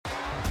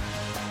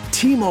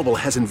T-Mobile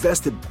has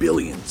invested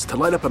billions to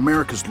light up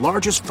America's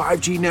largest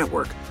 5G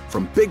network,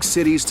 from big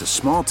cities to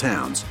small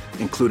towns,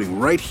 including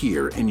right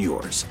here in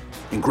yours.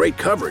 And great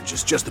coverage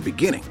is just the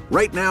beginning.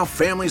 Right now,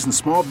 families and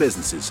small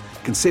businesses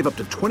can save up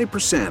to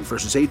 20%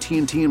 versus AT&T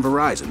and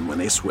Verizon when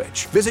they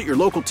switch. Visit your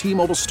local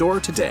T-Mobile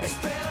store today.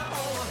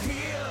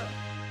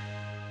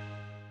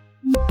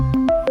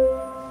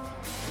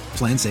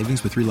 Plan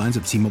savings with 3 lines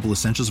of T-Mobile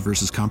Essentials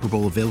versus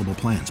comparable available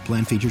plans.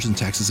 Plan features and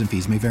taxes and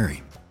fees may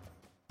vary.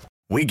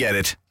 We get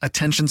it.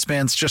 Attention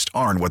spans just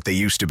aren't what they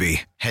used to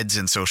be. Heads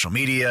in social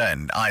media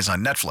and eyes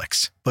on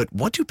Netflix. But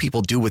what do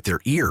people do with their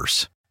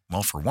ears?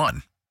 Well, for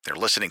one, they're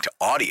listening to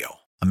audio.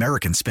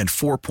 Americans spend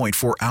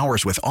 4.4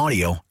 hours with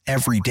audio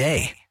every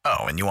day. Oh,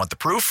 and you want the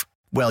proof?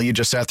 Well, you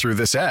just sat through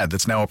this ad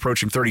that's now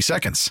approaching 30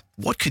 seconds.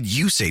 What could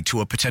you say to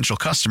a potential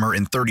customer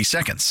in 30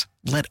 seconds?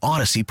 Let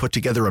Odyssey put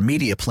together a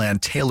media plan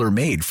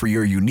tailor-made for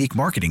your unique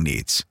marketing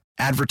needs.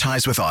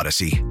 Advertise with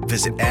Odyssey.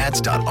 Visit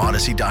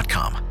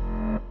ads.odyssey.com.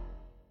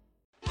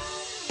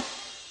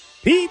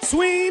 Pete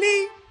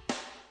Sweeney,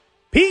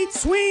 Pete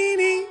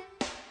Sweeney,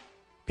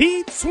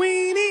 Pete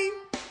Sweeney,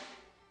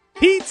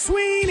 Pete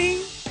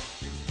Sweeney,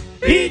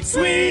 Pete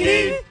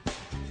Sweeney,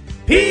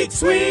 Pete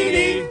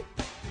Sweeney,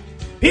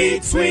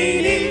 Pete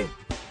Sweeney,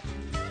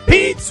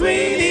 Pete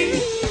Sweeney.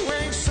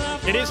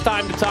 It is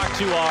time to talk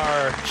to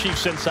our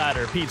Chiefs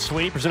insider, Pete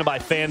Sweeney, presented by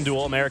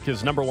FanDuel,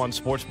 America's #1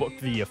 sportsbook,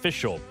 the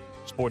official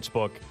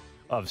sportsbook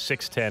of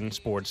 610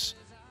 Sports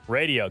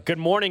Radio. Good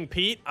morning,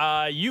 Pete.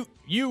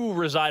 You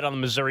reside on the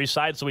Missouri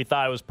side, so we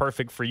thought it was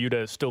perfect for you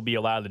to still be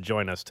allowed to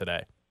join us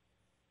today.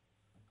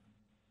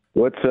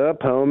 What's up,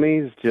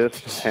 homies?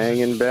 Just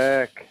hanging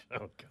back.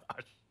 Oh,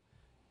 gosh.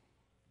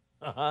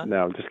 Uh-huh.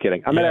 No, I'm just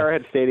kidding. I'm at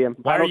Arrowhead Stadium.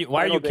 Why are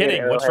you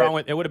kidding? What's wrong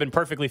with it? Would have been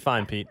perfectly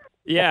fine, Pete.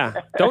 Yeah,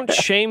 don't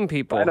shame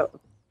people.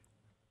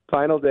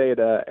 Final day at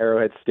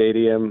Arrowhead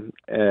Stadium.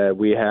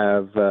 We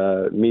have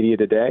media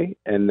today,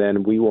 and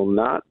then we will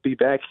not be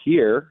back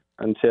here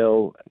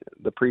until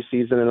the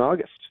preseason in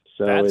August.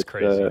 So that's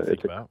crazy to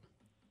think about.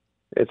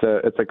 It's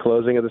a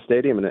closing of the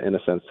stadium in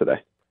a sense today.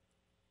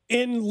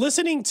 In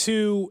listening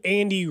to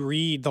Andy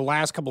Reid the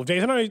last couple of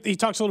days, I know he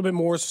talks a little bit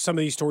more, so some of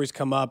these stories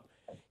come up.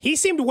 He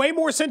seemed way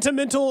more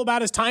sentimental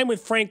about his time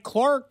with Frank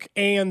Clark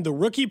and the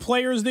rookie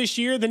players this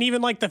year than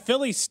even like the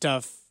Philly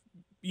stuff.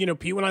 You know,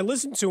 Pete, when I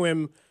listen to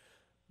him,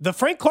 the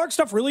Frank Clark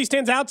stuff really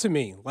stands out to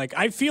me. Like,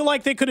 I feel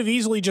like they could have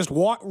easily just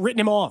written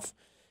him off,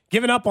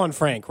 given up on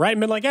Frank, right? And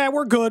been like,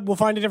 we're good. We'll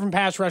find a different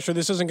pass rusher.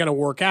 This isn't going to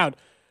work out.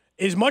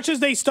 As much as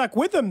they stuck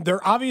with him,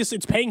 they're obvious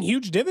it's paying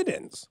huge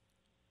dividends.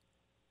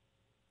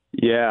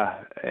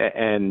 Yeah,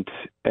 and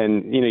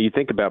you know, you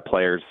think about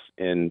players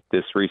in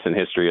this recent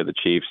history of the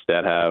Chiefs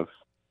that have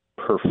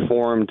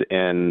performed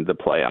in the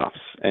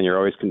playoffs, and you're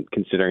always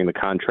considering the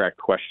contract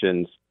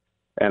questions.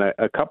 And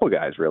a couple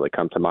guys really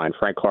come to mind,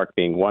 Frank Clark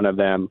being one of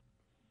them,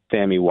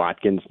 Sammy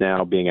Watkins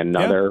now being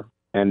another.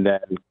 Yeah. And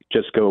then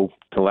just go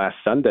to last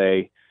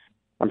Sunday,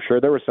 I'm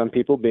sure there were some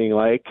people being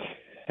like,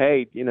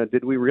 hey, you know,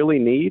 did we really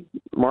need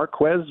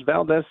Marquez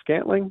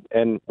Valdez-Scantling?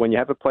 And when you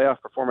have a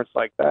playoff performance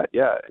like that,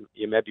 yeah,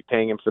 you may be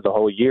paying him for the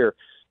whole year.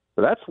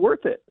 But that's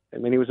worth it. I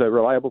mean, he was a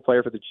reliable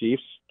player for the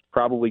Chiefs,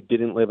 probably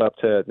didn't live up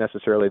to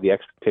necessarily the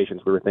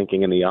expectations we were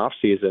thinking in the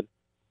offseason.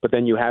 But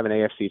then you have an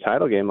AFC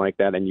title game like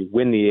that, and you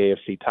win the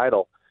AFC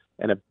title.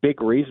 And a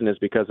big reason is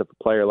because of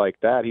a player like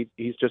that.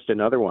 He's just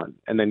another one.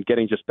 And then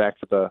getting just back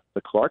to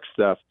the Clark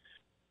stuff,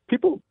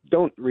 people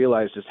don't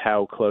realize just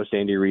how close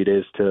Andy Reid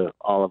is to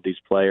all of these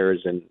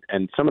players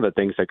and some of the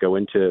things that go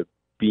into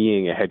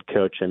being a head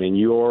coach. I mean,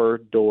 your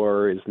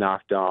door is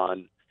knocked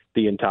on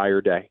the entire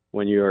day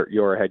when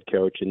you're a head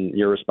coach, and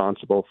you're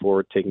responsible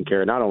for taking care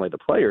of not only the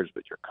players,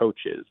 but your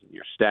coaches and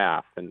your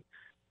staff. And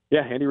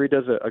yeah, Andy Reid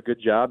does a good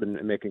job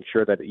in making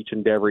sure that each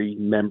and every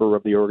member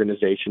of the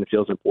organization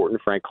feels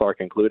important, Frank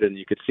Clark included, and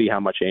you could see how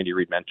much Andy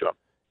Reid meant to him.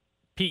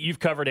 Pete, you've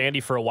covered Andy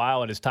for a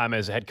while in his time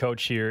as a head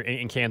coach here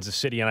in Kansas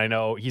City, and I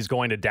know he's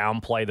going to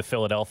downplay the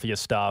Philadelphia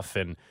stuff.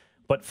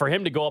 But for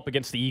him to go up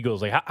against the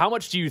Eagles, like how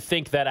much do you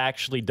think that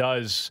actually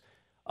does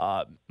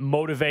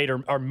motivate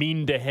or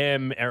mean to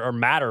him or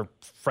matter,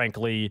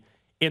 frankly,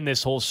 in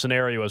this whole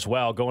scenario as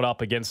well, going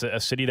up against a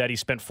city that he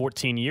spent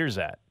 14 years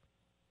at?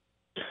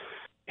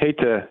 Hate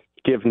to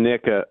give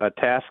Nick a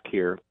task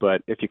here,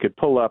 but if you could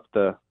pull up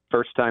the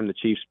first time the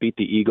Chiefs beat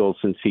the Eagles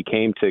since he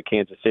came to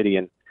Kansas City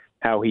and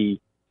how he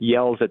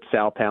yells at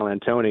Sal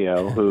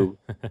Paolantonio, who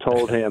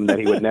told him that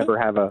he would never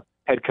have a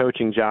head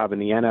coaching job in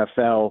the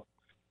NFL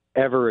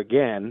ever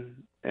again.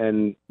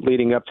 And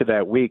leading up to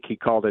that week, he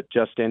called it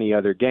just any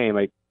other game.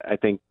 I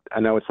think, I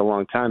know it's a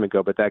long time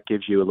ago, but that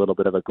gives you a little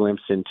bit of a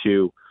glimpse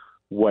into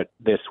what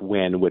this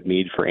win would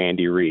mean for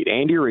Andy Reid.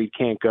 Andy Reid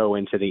can't go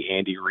into the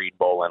Andy Reid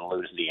Bowl and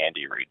lose the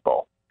Andy Reid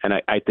Bowl. And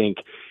I think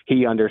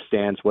he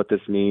understands what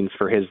this means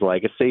for his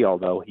legacy,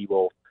 although he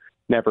will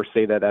never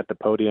say that at the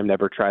podium,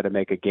 never try to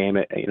make a game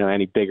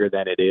any bigger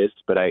than it is.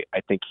 But I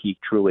think he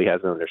truly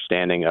has an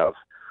understanding of,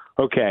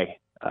 okay,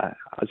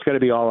 it's going to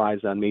be all eyes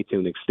on me to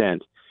an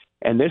extent.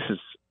 And this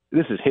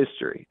is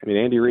history. I mean,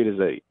 Andy Reid is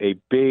a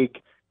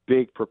big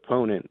big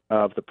proponent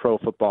of the Pro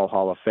Football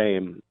Hall of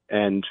Fame,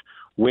 and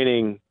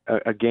winning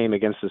a game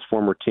against his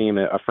former team,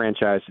 a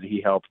franchise that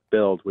he helped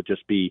build, would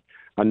just be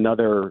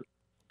another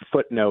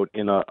footnote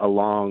in a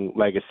long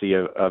legacy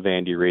of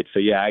Andy Reid. So,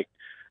 yeah,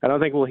 I don't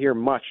think we'll hear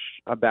much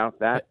about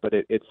that, but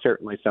it's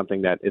certainly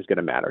something that is going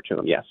to matter to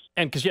him, yes.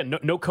 And because,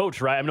 no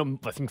coach, right?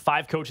 I think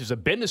 5 coaches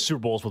have been to Super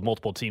Bowls with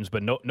multiple teams,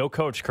 but no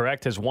coach,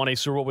 correct, has won a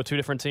Super Bowl with 2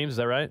 different teams. Is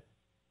that right?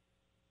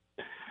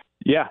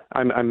 Yeah,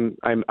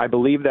 I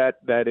believe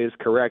that is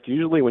correct.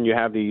 Usually when you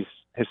have these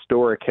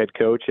historic head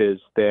coaches,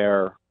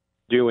 they're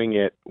doing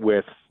it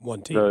with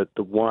one team.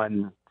 the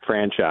one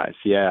franchise,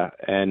 yeah.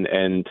 And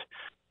it's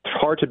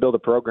hard to build a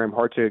program,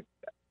 hard to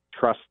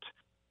trust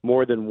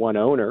more than one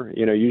owner.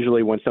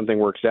 Usually when something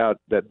works out,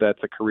 that's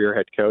a career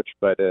head coach,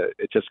 but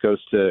it just goes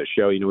to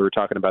show, we were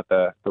talking about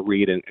the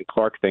Reid and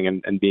Clark thing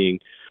and being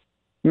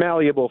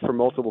malleable for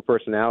multiple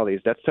personalities.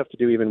 That's tough to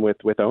do even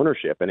with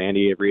ownership, and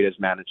Andy Reid has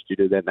managed to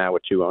do that now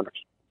with 2 owners.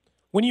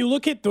 When you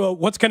look at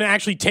what's going to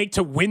actually take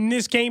to win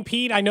this game,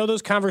 Pete, I know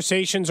those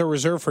conversations are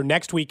reserved for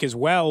next week as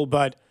well,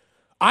 but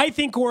I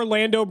think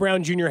Orlando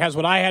Brown Jr. has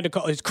what I had to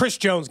call his Chris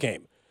Jones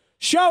game.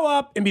 Show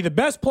up and be the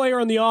best player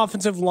on the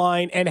offensive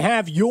line and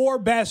have your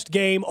best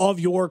game of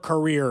your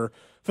career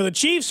for the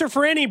Chiefs or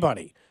for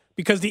anybody,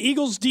 because the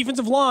Eagles'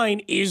 defensive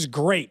line is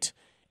great.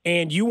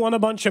 And you want a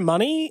bunch of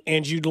money,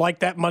 and you'd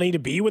like that money to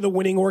be with a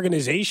winning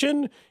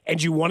organization,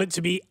 and you want it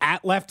to be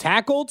at left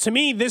tackle. To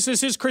me, this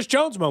is his Chris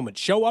Jones moment.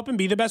 Show up and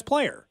be the best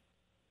player.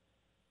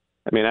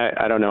 I mean,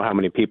 I don't know how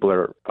many people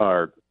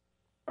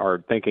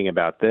are thinking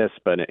about this,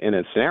 but in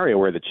a scenario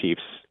where the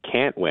Chiefs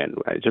can't win,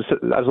 just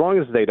as long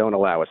as they don't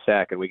allow a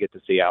sack and we get to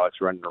see Alex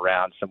running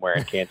around somewhere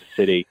in Kansas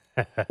City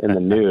in the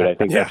nude, I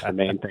think that's the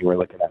main thing we're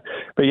looking at.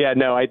 But yeah,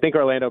 no, I think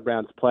Orlando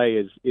Brown's play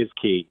is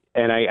key.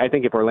 And I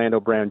think if Orlando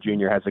Brown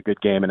Jr. has a good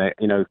game, and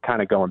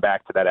kind of going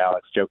back to that,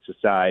 Alex, jokes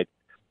aside,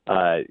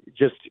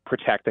 just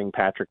protecting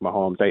Patrick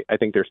Mahomes, I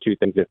think there's 2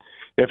 things.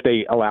 If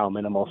they allow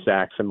minimal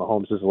sacks and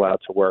Mahomes is allowed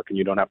to work and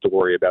you don't have to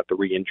worry about the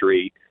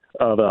re-injury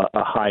of a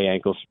high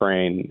ankle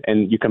sprain,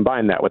 and you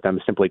combine that with them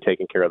simply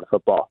taking care of the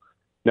football.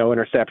 No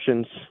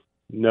interceptions,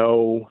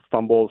 no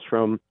fumbles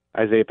from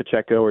Isaiah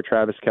Pacheco or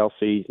Travis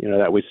Kelce,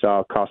 that we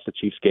saw cost the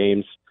Chiefs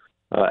games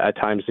at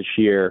times this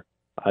year.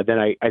 Then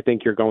I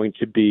think you're going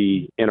to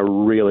be in a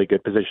really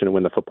good position to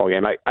win the football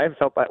game. I've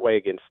felt that way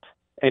against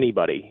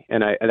anybody,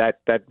 and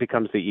that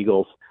becomes the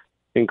Eagles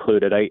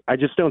included. I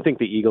just don't think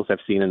the Eagles have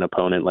seen an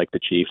opponent like the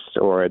Chiefs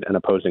or an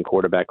opposing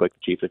quarterback like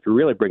the Chiefs. If you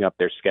really bring up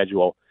their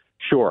schedule,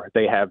 sure,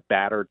 they have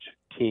battered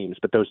teams,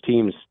 but those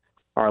teams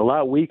are a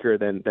lot weaker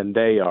than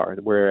they are,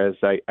 whereas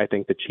I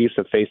think the Chiefs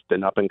have faced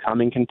an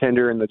up-and-coming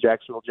contender in the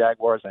Jacksonville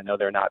Jaguars. I know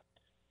they're not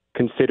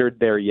considered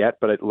there yet,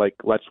 but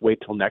let's wait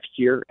till next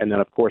year. And then,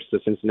 of course, the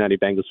Cincinnati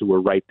Bengals, who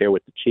were right there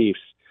with the Chiefs.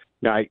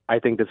 Now, I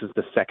think this is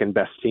the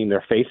second-best team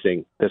they're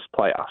facing this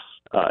playoffs.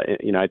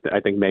 I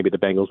think maybe the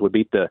Bengals would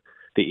beat the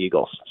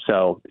Eagles.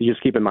 So you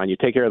just keep in mind, you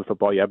take care of the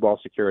football, you have ball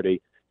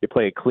security, you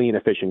play a clean,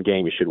 efficient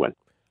game, you should win.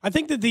 I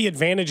think that the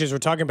advantages we're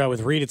talking about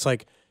with Reid, it's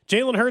like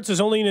Jalen Hurts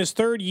is only in his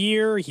 3rd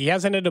year. He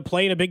hasn't had to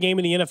play in a big game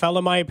in the NFL,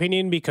 in my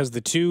opinion, because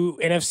the 2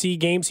 NFC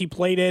games he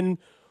played in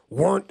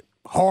weren't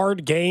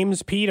hard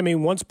games, Pete. I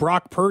mean, once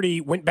Brock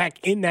Purdy went back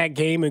in that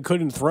game and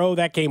couldn't throw,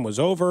 that game was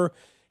over.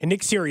 And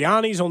Nick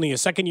Sirianni's only a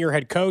 2nd-year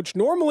head coach.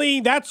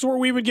 Normally, that's where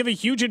we would give a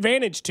huge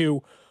advantage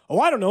to,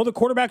 the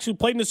quarterbacks who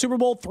played in the Super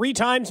Bowl 3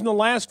 times in the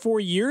last 4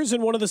 years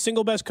and one of the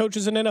single best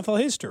coaches in NFL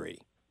history.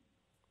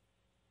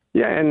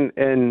 Yeah,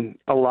 and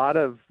a lot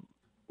of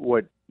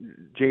what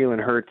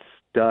Jalen Hurts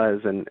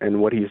does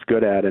and what he's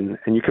good at, and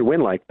you could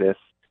win like this,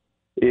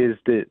 is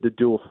the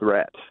dual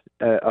threat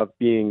of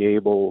being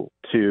able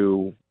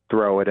to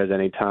throw it at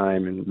any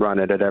time and run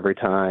it at every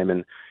time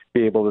and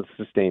be able to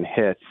sustain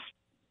hits.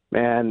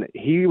 Man,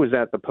 he was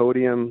at the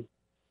podium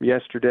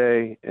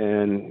yesterday,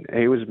 and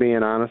he was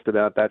being honest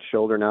about that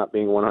shoulder not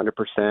being 100%,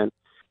 and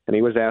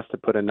he was asked to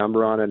put a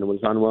number on it and was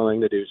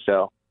unwilling to do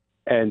so.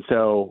 And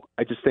so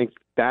I just think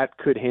that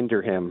could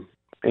hinder him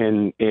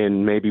in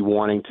maybe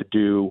wanting to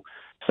do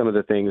some of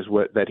the things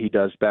that he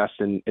does best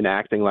in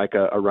acting like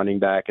a running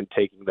back and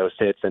taking those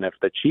hits. And if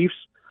the Chiefs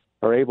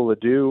are able to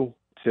do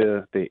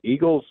to the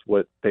Eagles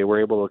what they were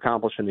able to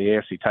accomplish in the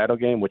AFC title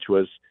game, which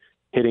was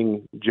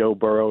hitting Joe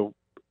Burrow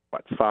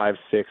 5,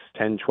 6,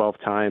 10, 12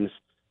 times,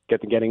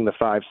 getting the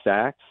 5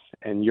 sacks,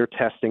 and you're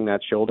testing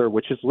that shoulder,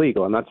 which is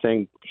legal. I'm not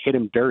saying hit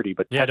him dirty,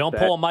 but don't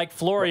pull a Mike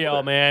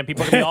Florio, man.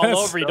 People can be all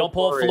over you. Don't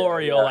pull a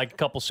Florio like a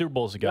couple Super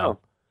Bowls ago.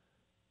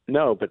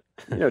 No, but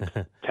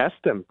test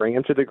him, bring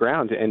him to the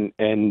ground, and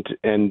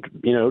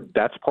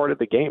that's part of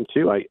the game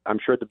too. I'm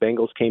sure the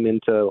Bengals came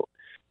into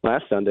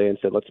last Sunday and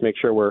said, let's make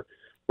sure we're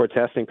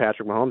testing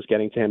Patrick Mahomes,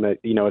 getting to him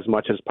as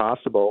much as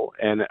possible,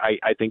 and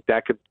I think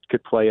that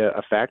could play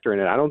a factor in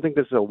it. I don't think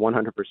this is a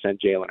 100%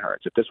 Jalen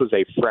Hurts. If this was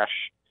a fresh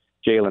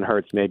Jalen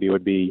Hurts, maybe it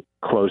would be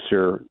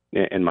closer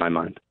in my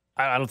mind.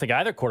 I don't think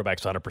either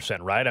quarterback's 100%,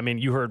 right? I mean,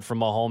 you heard from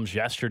Mahomes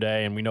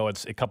yesterday, and we know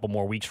it's a couple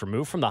more weeks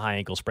removed from the high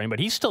ankle sprain, but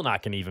he's still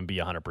not going to even be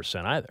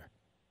 100% either.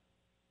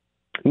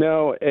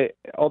 No,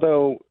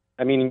 although,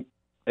 I mean,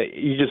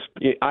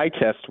 eye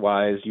test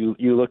wise, you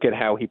look at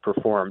how he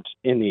performed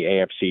in the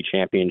AFC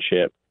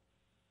Championship,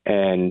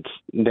 and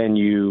then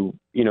you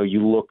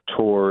look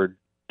toward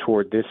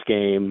this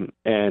game,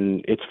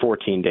 and it's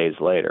 14 days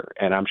later,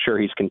 and I'm sure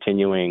he's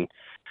continuing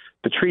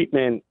the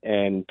treatment,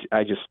 and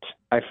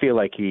I feel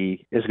like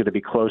he is going to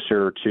be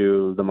closer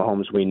to the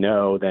Mahomes we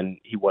know than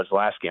he was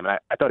last game. And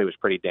I thought he was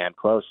pretty damn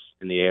close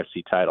in the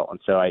AFC title,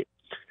 and so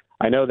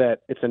I know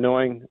that it's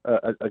annoying,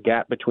 a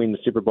gap between the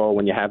Super Bowl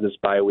when you have this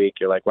bye week.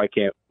 You're like, why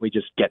can't we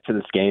just get to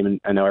this game? And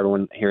I know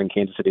everyone here in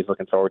Kansas City is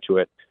looking forward to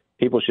it.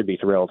 People should be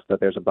thrilled that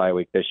there's a bye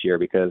week this year,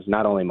 because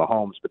not only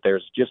Mahomes, but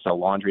there's just a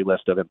laundry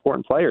list of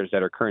important players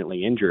that are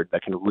currently injured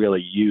that can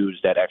really use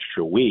that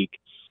extra week.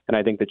 And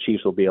I think the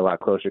Chiefs will be a lot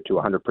closer to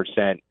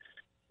 100%.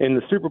 In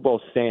the Super Bowl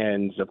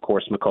stands, of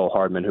course, Mecole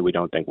Hardman, who we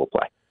don't think will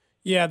play.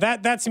 Yeah,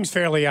 that seems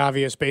fairly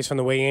obvious based on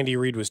the way Andy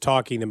Reid was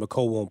talking that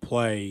Mecole won't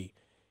play.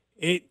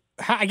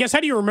 I guess,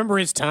 how do you remember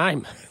his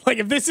time? Like,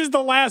 if this is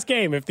the last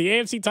game, if the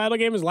AFC title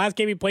game is the last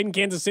game he played in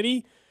Kansas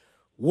City,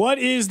 what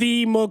is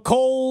the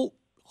Mecole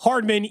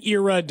Hardman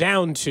era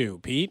down to,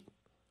 Pete?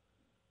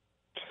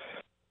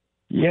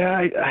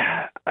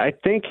 Yeah, I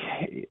think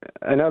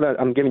I know that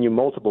I'm giving you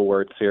multiple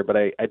words here, but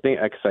I think,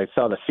 because I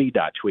saw the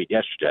C-Dot tweet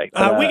yesterday.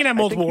 We can have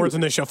multiple words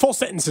on this show. Full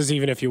sentences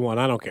even if you want.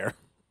 I don't care.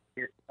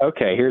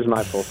 Okay, here's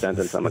my full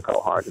sentence on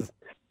Mecole Hardman.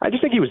 I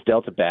just think he was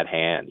dealt a bad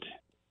hand.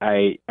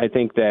 I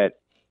think that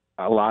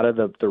a lot of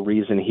the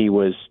reason he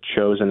was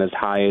chosen as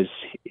high as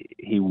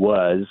he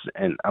was,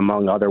 and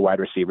among other wide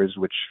receivers,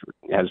 which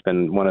has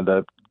been one of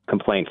the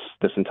complaints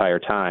this entire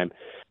time,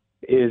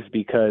 is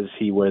because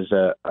he was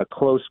a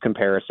close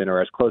comparison, or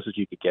as close as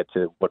you could get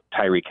to what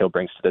Tyreek Hill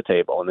brings to the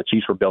table. And the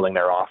Chiefs were building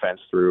their offense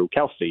through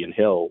Kelsey and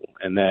Hill,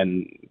 and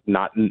then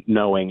not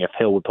knowing if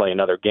Hill would play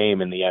another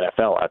game in the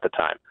NFL at the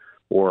time,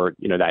 or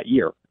that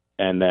year.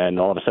 And then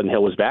all of a sudden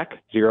Hill was back,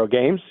 0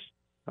 games,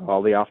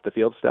 all the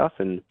off-the-field stuff,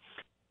 and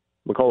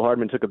Mecole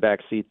Hardman took a back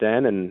seat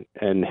then,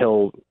 and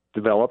Hill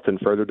developed and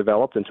further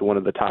developed into one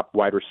of the top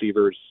wide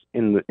receivers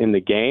in the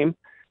game.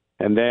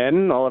 And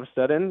then all of a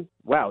sudden,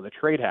 wow, the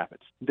trade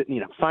happens.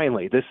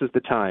 Finally, this is the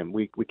time.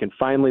 We can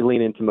finally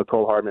lean into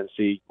Mecole Hardman and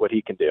see what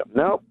he can do.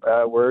 No,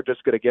 we're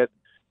just going to get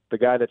the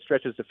guy that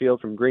stretches the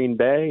field from Green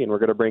Bay, and we're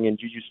going to bring in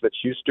Juju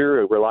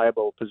Smith-Schuster, a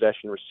reliable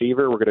possession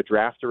receiver. We're going to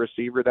draft a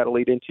receiver that'll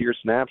lead into your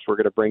snaps. We're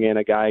going to bring in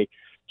a guy,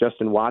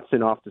 Justin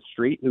Watson, off the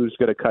street, who's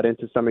going to cut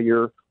into some of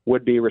your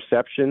would-be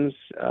receptions.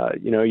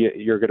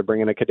 You're going to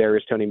bring in a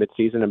Kadarius Toney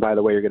midseason, and by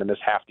the way, you're going to miss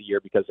half the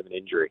year because of an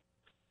injury.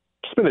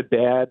 It's been a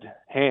bad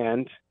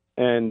hand,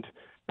 and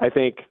I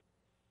think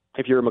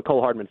if you're a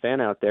Mecole Hardman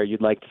fan out there,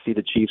 you'd like to see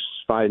the Chiefs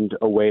find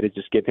a way to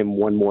just give him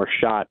one more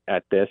shot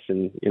at this,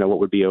 and what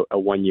would be a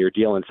one-year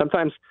deal. And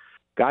sometimes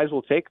guys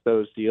will take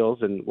those deals,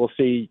 and we'll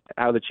see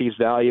how the Chiefs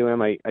value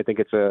him. I think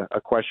it's a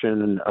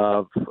question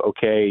of,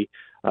 okay,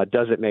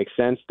 does it make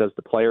sense? Does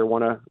the player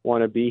want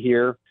to be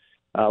here?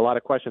 A lot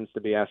of questions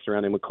to be asked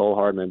surrounding Mecole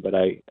Hardman, but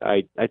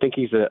I think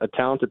he's a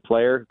talented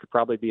player. Could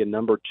probably be a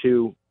number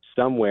 2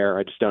 somewhere.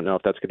 I just don't know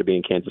if that's going to be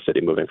in Kansas City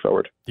moving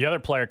forward. The other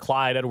player,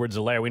 Clyde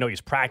Edwards-Helaire, we know he's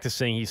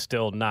practicing. He's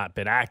still not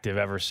been active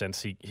ever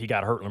since he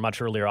got hurt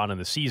much earlier on in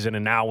the season.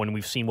 And now when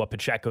we've seen what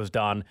Pacheco's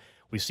done,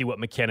 we see what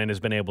McKinnon has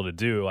been able to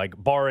do. Like,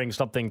 barring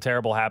something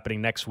terrible happening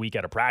next week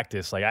at a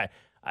practice, like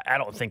I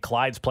don't think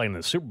Clyde's playing in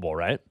the Super Bowl,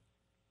 right?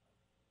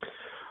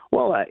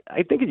 Well,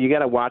 I think you got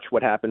to watch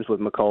what happens with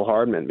Mecole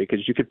Hardman,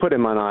 because you could put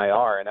him on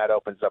IR, and that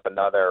opens up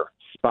another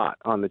spot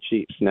on the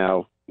Chiefs.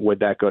 Now, would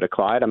that go to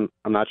Clyde? I'm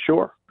not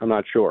sure.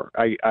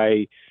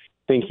 I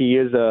think he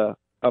is a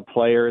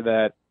player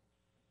that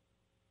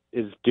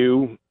is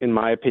due, in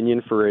my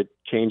opinion, for a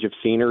change of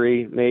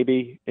scenery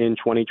maybe in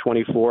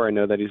 2024. I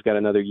know that he's got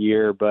another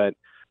year, but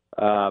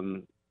I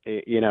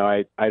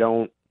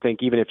don't think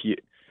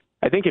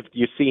if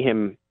you see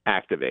him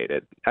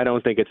activated, I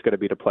don't think it's going to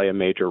be to play a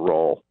major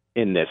role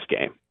in this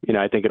game.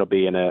 I think it'll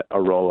be in a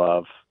role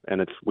of,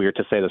 and it's weird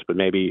to say this, but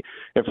maybe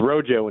if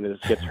Rojo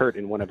gets hurt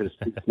in one of his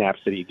snaps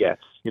that he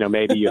gets,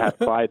 maybe you have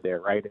Clyde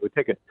there, right? I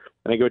think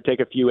it would take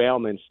a few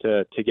ailments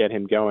to get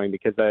him going,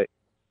 because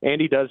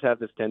Andy does have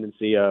this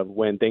tendency of,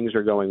 when things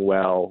are going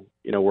well,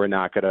 we're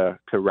not going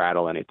to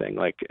rattle anything.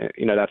 Like,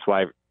 that's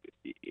why,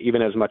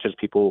 even as much as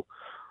people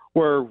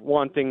were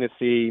wanting to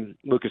see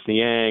Lucas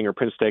Niang or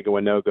Prince Tega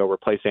Wanogho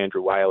replace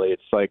Andrew Wiley,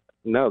 it's like,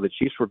 no, the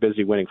Chiefs were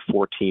busy winning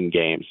 14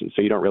 games, and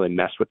so you don't really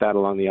mess with that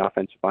along the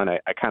offensive line.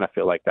 I kind of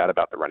feel like that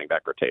about the running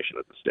back rotation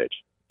at this stage.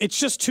 It's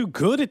just too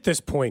good at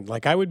this point.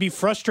 Like, I would be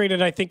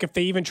frustrated, I think, if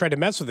they even tried to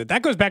mess with it.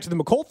 That goes back to the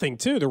Mecole thing,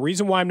 too. The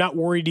reason why I'm not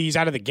worried he's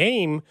out of the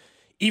game,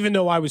 even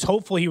though I was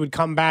hopeful he would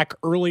come back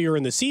earlier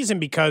in the season,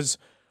 because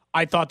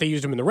I thought they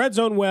used him in the red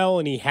zone well,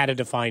 and he had a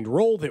defined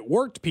role that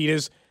worked, Pete,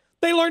 is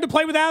they learned to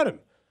play without him.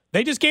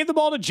 They just gave the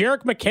ball to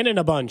Jerick McKinnon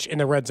a bunch in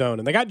the red zone,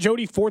 and they got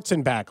Jody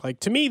Fortson back. Like,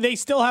 to me, they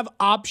still have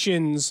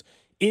options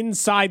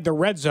inside the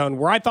red zone,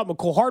 where I thought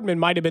Mecole Hardman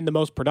might have been the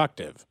most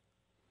productive.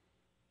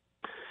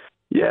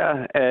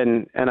 Yeah,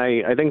 and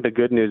I think the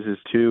good news is,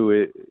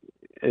 too,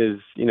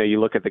 you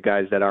look at the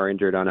guys that are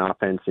injured on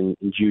offense, and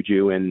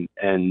Juju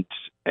and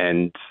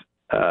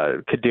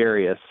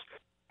Kadarius.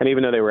 And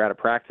even though they were out of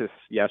practice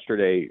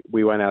yesterday,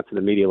 we went out to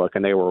the media look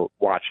and they were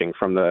watching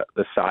from the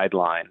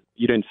sideline.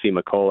 You didn't see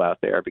McCole out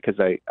there because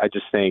I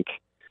just think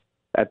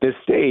at this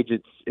stage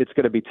it's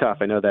going to be tough.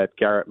 I know that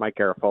Mike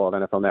Garafolo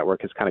of NFL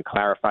Network has kind of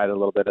clarified a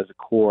little bit as a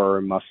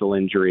core muscle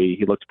injury.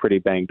 He looked pretty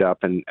banged up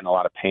and a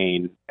lot of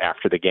pain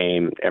after the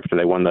game, after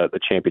they won the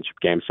championship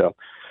game. So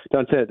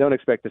don't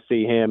expect to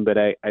see him, but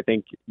I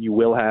think you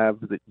will have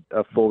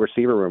a full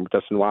receiver room.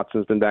 Dustin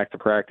Watson's been back to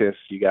practice.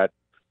 You got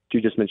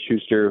Juju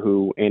Smith-Schuster,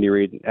 who Andy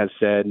Reid has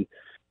said,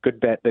 good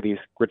bet that he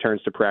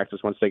returns to practice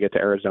once they get to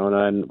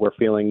Arizona. And we're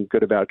feeling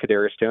good about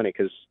Kadarius Toney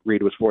because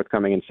Reid was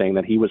forthcoming in saying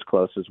that he was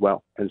close as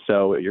well. And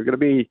so you're going to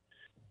be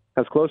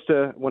as close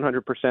to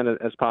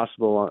 100% as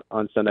possible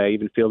on Sunday. I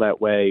even feel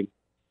that way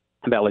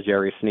about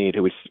L'Jarius Sneed,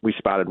 who we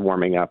spotted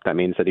warming up. That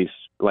means that he's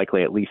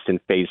likely at least in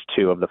phase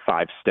 2 of the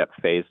 5-step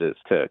phases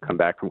to come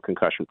back from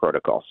concussion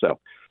protocol. So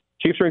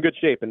Chiefs are in good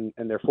shape, and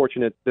they're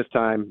fortunate this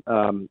time.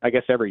 I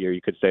guess every year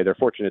you could say they're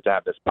fortunate to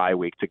have this bye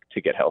week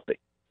to get healthy.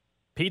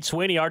 Pete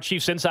Sweeney, our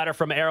Chiefs insider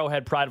from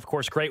Arrowhead Pride. Of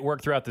course, great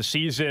work throughout the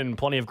season.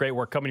 Plenty of great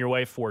work coming your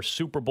way for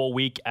Super Bowl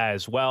week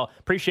as well.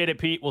 Appreciate it,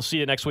 Pete. We'll see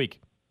you next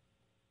week.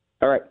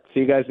 All right.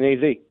 See you guys in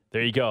AZ.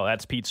 There you go.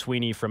 That's Pete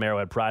Sweeney from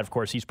Arrowhead Pride. Of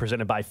course, he's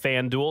presented by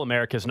FanDuel,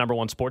 America's #1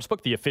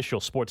 sportsbook, the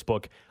official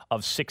sportsbook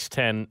of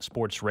 610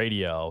 Sports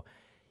Radio.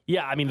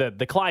 Yeah, I mean,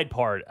 the Clyde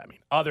part, I mean,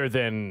 other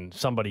than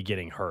somebody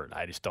getting hurt,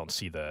 I just don't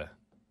see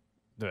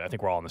I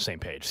think we're all on the same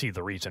page. See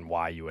the reason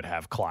why you would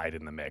have Clyde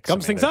in the mix.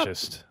 Gums things up.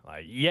 Just,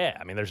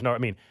 there's no,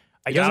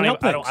 I doesn't help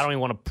don't even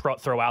want to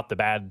throw out the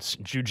bad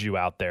juju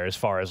out there as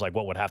far as like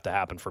what would have to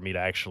happen for me to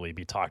actually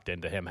be talked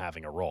into him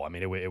having a role. I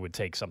mean, it would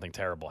take something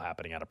terrible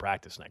happening out of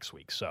practice next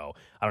week. So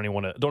I don't even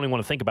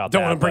want to think about that.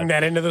 Don't want to bring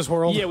that into this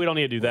world. Yeah, we don't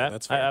need to do that.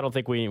 That's fair. I don't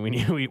think we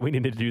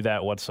need to do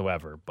that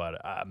whatsoever. But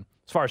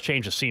as far as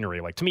change of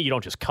scenery, like to me, you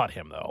don't just cut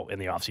him though in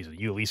the offseason.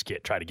 You at least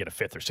try to get a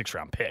 5th or 6th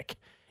round pick.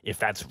 If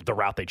that's the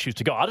route they choose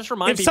to go. I'll just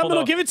remind people. If someone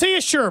will give it to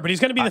you, sure, but he's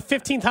going to be the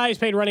 15th highest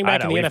paid running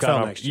back in the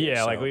NFL next year.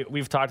 Yeah, so. like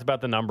we've talked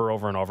about the number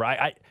over and over.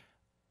 I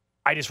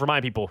just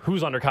remind people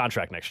who's under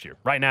contract next year.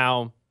 Right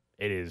now,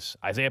 it is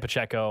Isaiah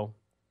Pacheco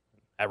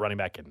at running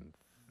back, and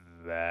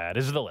that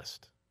is the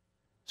list.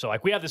 So,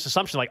 like, we have this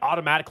assumption, like,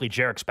 automatically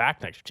Jarek's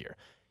back next year.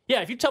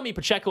 Yeah, if you tell me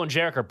Pacheco and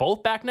Jarek are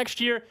both back next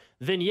year,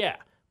 then yeah.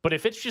 But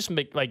if it's just,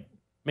 like,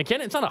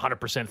 McKinnon, it's not a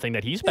 100% thing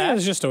that he's back. Yeah,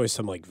 there's just always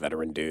some, like,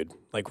 veteran dude,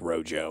 like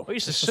Rojo. We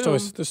used to assume.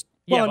 let's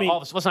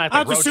not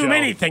I'll assume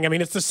anything. I mean,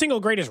 it's the single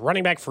greatest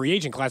running back free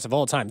agent class of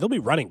all time. There'll be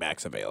running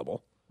backs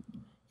available.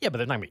 Yeah, but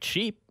they're not going to be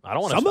cheap. I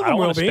don't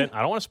want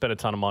to spend a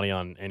ton of money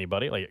on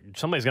anybody. Like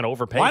somebody's going to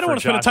overpay. Well, I don't want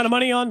to spend a ton of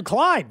money on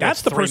Clyde.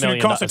 That's the person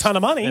who costs a ton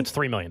of money. It's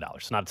 $3 million.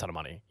 It's not a ton of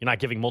money. You're not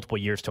giving multiple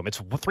years to him.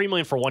 It's $3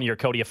 million for 1 year.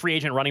 Cody, a free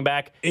agent running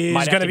back is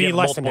going to be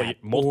less than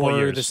that. Multiple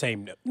years. The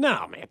same.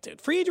 No, man, dude.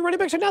 Free agent running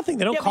backs are nothing.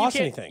 They don't cost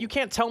anything. You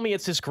can't tell me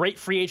it's this great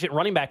free agent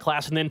running back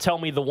class and then tell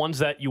me the ones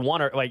that you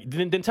want are like.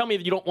 Then tell me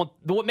that you don't want.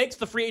 What makes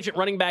the free agent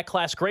running back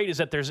class great is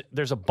that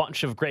there's a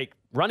bunch of great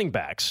running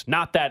backs.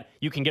 Not that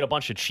you can get a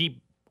bunch of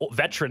cheap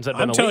veterans that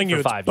have been in the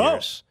league for 5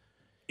 years.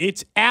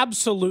 It's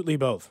absolutely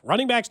both.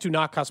 Running backs do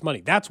not cost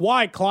money. That's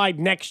why Clyde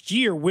next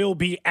year will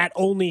be at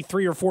only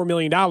 $3 or $4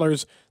 million,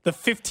 the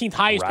 15th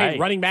highest paid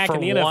running back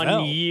in the NFL. For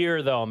 1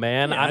 year, though,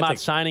 man. Yeah, I'm not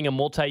signing a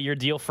multi-year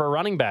deal for a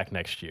running back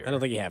next year. I don't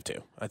think you have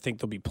to. I think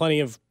there'll be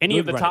plenty of any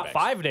of the top backs.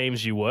 5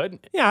 names you would.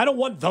 Yeah, I don't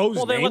want those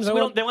names.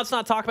 Then let's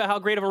not talk about how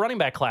great of a running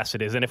back class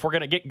it is. And if we're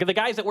going to get the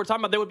guys that we're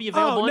talking about, they would be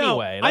available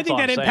anyway. I think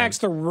that impacts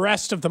the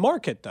rest of the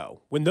market,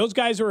 though. When those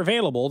guys are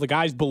available, the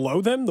guys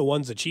below them, the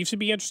ones the Chiefs would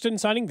be interested in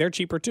signing, they're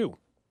cheaper too.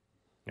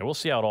 Yeah, we'll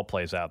see how it all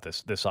plays out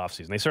this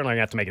offseason. They certainly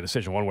have to make a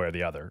decision one way or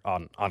the other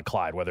on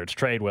Clyde, whether it's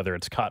trade, whether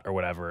it's cut, or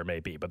whatever it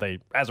may be. But they,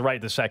 as of right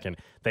this second,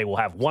 they will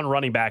have one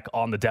running back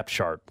on the depth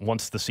chart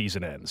once the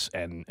season ends,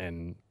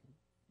 and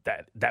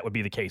that would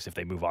be the case if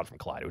they move on from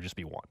Clyde. It would just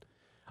be one.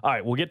 All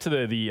right, we'll get to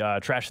the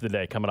trash of the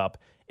day coming up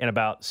in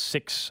about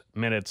 6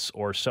 minutes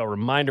or so.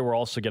 Reminder, we're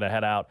also going to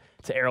head out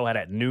to Arrowhead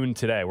at noon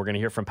today. We're going to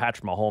hear from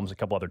Patrick Mahomes, a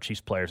couple other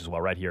Chiefs players as well,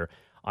 right here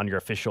on your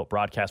official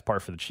broadcast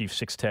part for the Chiefs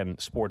 610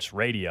 Sports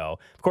Radio.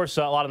 Of course,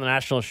 a lot of the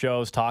national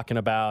shows talking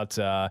about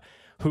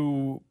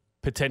who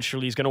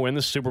potentially is going to win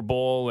the Super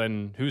Bowl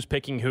and who's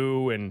picking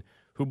who and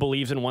who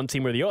believes in one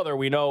team or the other.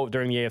 We know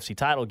during the AFC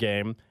title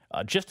game,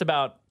 just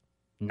about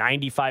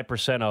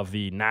 95% of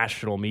the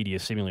national media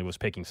seemingly was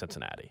picking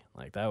Cincinnati.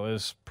 Like, that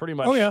was pretty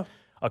much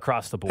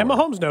across the board. And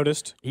Mahomes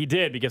noticed. He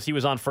did, because he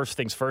was on First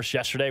Things First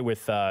yesterday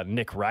with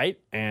Nick Wright,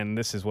 and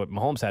this is what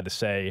Mahomes had to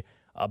say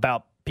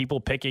about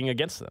people picking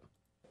against them.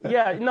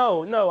 Yeah,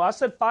 no. I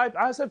said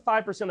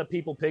 5% of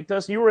people picked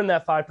us. You were in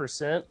that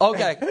 5%.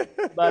 Okay.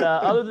 But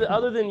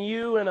other than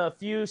you and a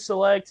few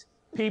select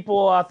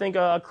people, I think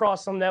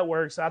across some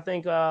networks, I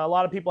think a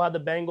lot of people had the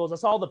Bengals. I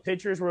saw the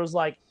pictures where it was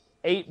like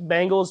 8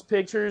 Bengals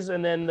pictures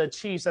and then the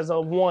Chiefs as a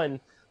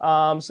 1.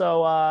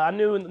 So I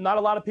knew not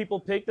a lot of people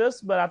picked us,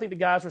 but I think the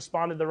guys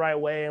responded the right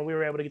way and we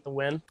were able to get the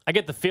win. I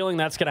get the feeling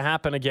that's going to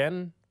happen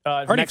again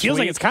Already feels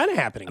like it's kind of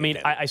happening. I mean,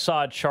 I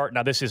saw a chart.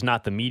 Now, this is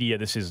not the media.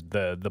 This is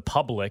the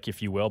public,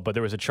 if you will. But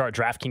there was a chart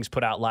DraftKings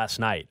put out last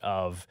night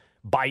of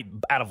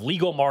out of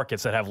legal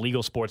markets that have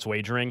legal sports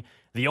wagering,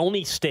 the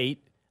only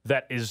state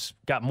that is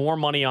got more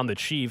money on the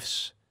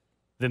Chiefs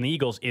than the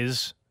Eagles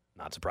is,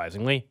 not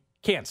surprisingly,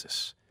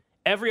 Kansas.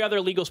 Every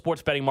other legal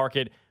sports betting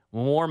market,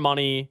 more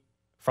money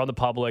from the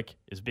public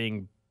is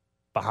being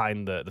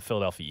behind the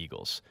Philadelphia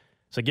Eagles.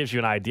 So it gives you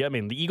an idea. I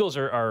mean, the Eagles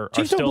are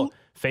still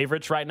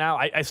favorites right now.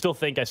 I still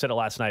think, I said it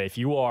last night, if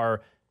you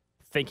are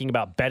thinking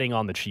about betting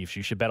on the Chiefs,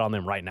 you should bet on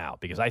them right now,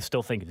 because I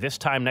still think this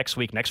time next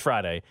week, next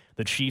Friday,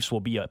 the Chiefs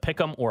will be a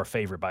pick-em or a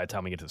favorite by the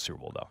time we get to the Super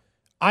Bowl, though.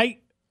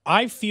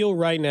 I feel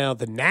right now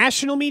the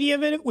national media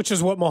of it, which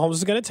is what Mahomes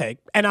is going to take,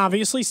 and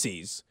obviously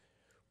sees,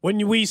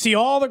 when we see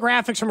all the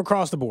graphics from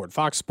across the board,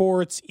 Fox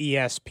Sports,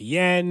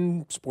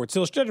 ESPN, Sports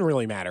Illustrated, doesn't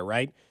really matter,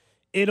 right?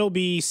 It'll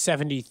be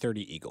 70-30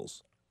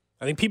 Eagles.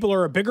 I think people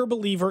are a bigger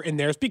believer in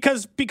theirs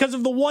because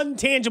of the one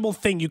tangible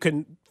thing you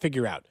can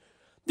figure out.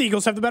 The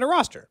Eagles have the better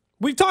roster.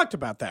 We've talked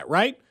about that,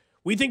 right?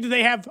 We think that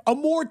they have a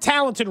more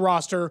talented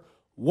roster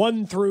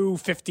 1 through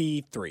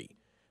 53.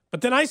 But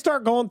then I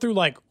start going through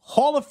like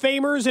Hall of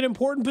Famers in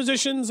important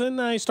positions,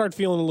 and I start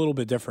feeling a little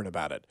bit different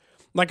about it.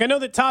 Like, I know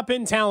that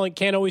top-end talent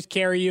can't always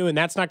carry you, and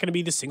that's not going to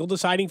be the single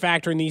deciding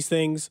factor in these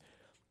things.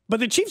 But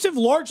the Chiefs have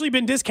largely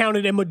been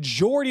discounted a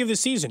majority of the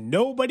season.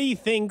 Nobody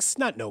thinks,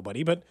 not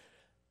nobody, but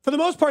for the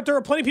most part, there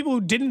are plenty of people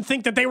who didn't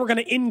think that they were going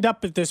to end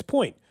up at this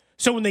point.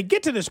 So when they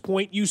get to this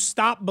point, you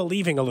stop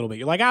believing a little bit.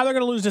 You're like, they're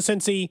going to lose to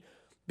Cincy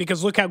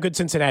because look how good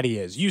Cincinnati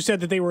is. You said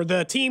that they were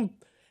the team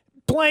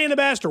playing the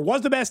best or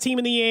was the best team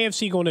in the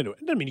AFC going into it.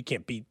 It doesn't mean you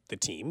can't beat the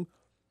team.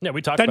 Yeah,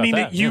 we talked about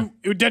that.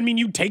 It doesn't mean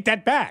you take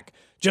that back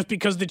just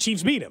because the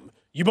Chiefs beat them.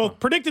 You both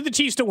predicted the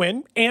Chiefs to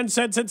win and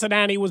said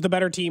Cincinnati was the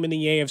better team in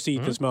the AFC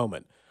at this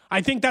moment.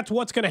 I think that's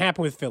what's going to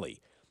happen with Philly.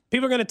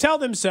 People are going to tell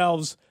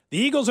themselves the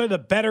Eagles are the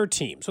better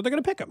team, so they're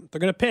going to pick them. They're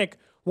going to pick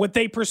what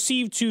they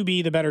perceive to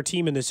be the better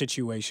team in this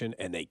situation,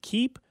 and they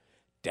keep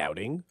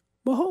doubting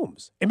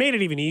Mahomes. It made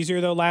it even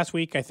easier, though, last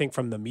week, I think,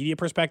 from the media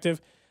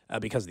perspective,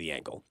 because of the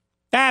ankle.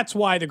 That's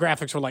why the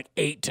graphics were like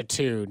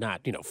 8-2,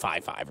 not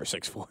 5-5 or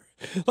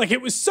 6-4. Like,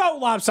 it was so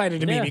lopsided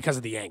to me because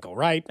of the ankle,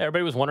 right?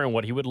 Everybody was wondering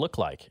what he would look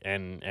like,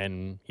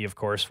 and he, of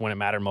course, when it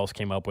mattered most,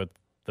 came up with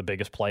the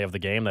biggest play of the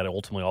game that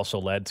ultimately also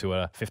led to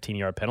a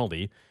 15-yard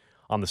penalty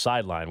on the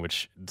sideline,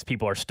 which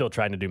people are still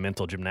trying to do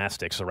mental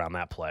gymnastics around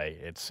that play.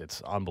 It's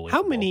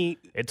unbelievable. How many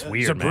it's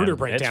weird, Zapruder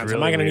breakdowns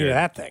am I going to need of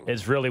that thing?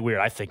 It's really weird.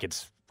 I think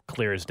it's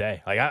clear as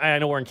day. Like, I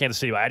know we're in Kansas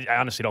City, but I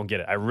honestly don't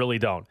get it. I really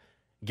don't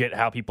get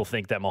how people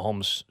think that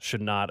Mahomes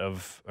should not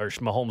have, or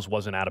Mahomes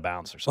wasn't out of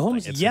bounds or something.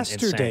 Mahomes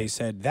yesterday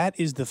said, that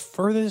is the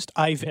furthest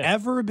I've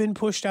ever been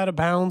pushed out of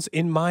bounds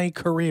in my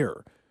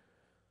career.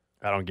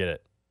 I don't get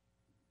it.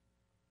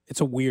 It's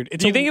a weird.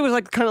 Do you think it was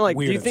like kind of like?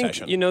 Do you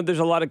obsession. think there's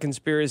a lot of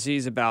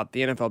conspiracies about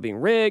the NFL being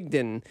rigged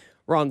and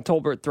Ron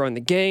Tolbert throwing the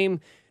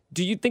game?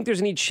 Do you think there's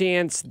any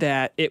chance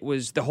that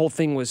the whole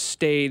thing was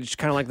staged,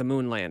 kind of like the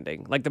moon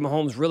landing, like the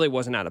Mahomes really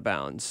wasn't out of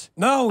bounds?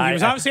 No, he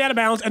was obviously out of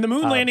bounds, and the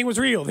moon landing was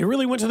real. They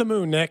really went to the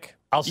moon, Nick.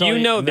 I'll tell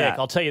Nick, that.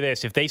 I'll tell you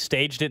this. If they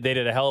staged it, they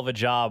did a hell of a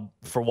job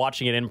for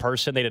watching it in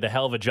person. They did a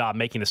hell of a job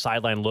making the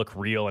sideline look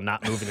real and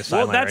not moving the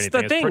sideline or anything.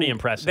 The thing. It's pretty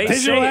impressive.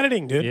 Visual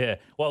editing, dude. Yeah.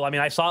 Well, I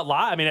mean, I saw it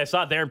live. I mean, I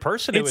saw it there in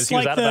person. He was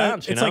out of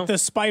bounds. It's like the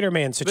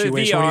Spider-Man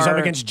situation when he's up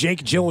against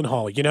Jake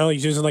Gyllenhaal.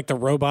 He's using like the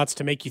robots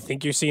to make you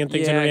think you're seeing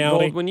things in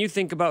reality. Gold, when you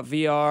think about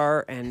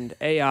VR and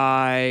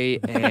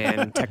AI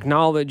and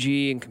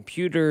technology and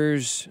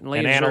computers and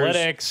lasers, and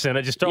analytics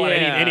and just throw out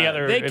any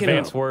other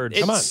advanced words.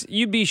 Come on.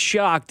 You'd be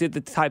shocked at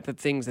the type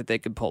of things that they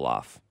could pull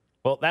off.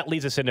 Well, that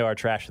leads us into our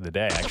trash of the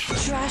day, actually.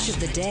 Trash of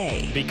the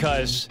day.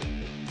 Because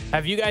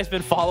have you guys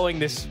been following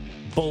this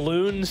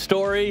balloon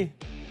story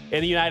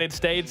in the United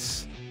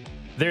States?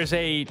 There's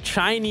a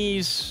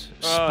Chinese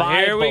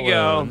spy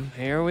balloon.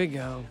 Here we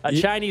go. A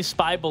Chinese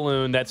spy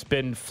balloon that's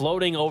been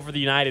floating over the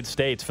United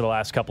States for the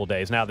last couple of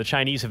days. Now, the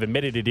Chinese have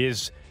admitted it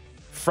is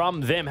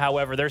from them.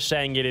 However, they're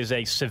saying it is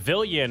a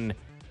civilian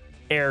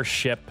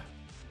airship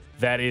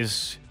that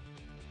is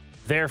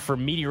there for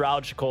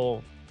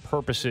meteorological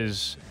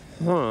purposes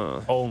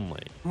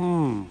only.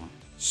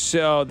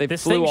 So they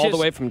flew all the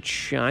way from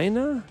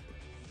China?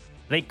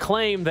 They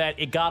claim that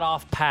it got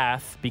off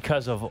path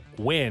because of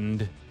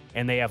wind,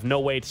 and they have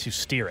no way to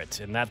steer it,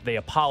 and that they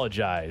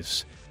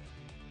apologize.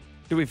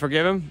 Do we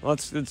forgive him?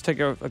 Let's take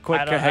a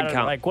quick head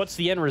count. Like, what's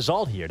the end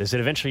result here? Does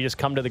it eventually just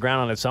come to the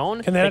ground on its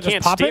own? Can they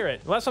can't pop steer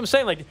it? Well, that's what I'm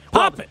saying. Like,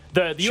 pop it.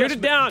 Shoot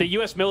it down. The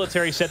U.S.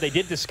 military said they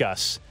did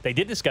discuss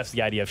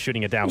the idea of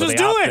shooting it down. Just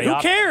do it. Who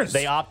cares?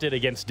 They opted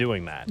against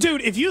doing that.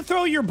 Dude, if you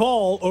throw your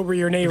ball over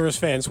your neighbor's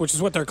fence, which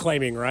is what they're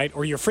claiming, right?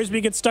 Or your Frisbee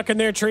gets stuck in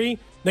their tree,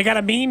 they got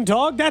a mean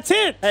dog, that's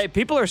it. Hey,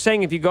 people are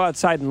saying if you go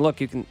outside and look,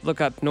 you can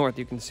look up north,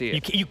 you can see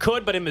it. You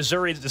could, but in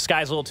Missouri, the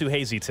sky's a little too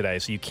hazy today,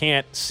 so you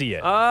can't see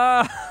it.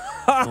 A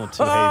little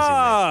too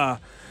hazy.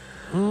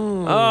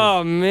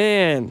 Oh,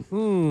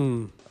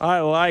 man. I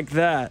like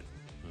that.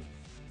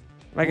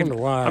 I wonder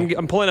why.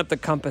 I'm pulling up the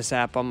compass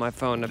app on my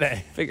phone to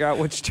figure out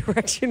which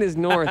direction is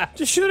north.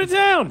 Just shoot it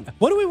down.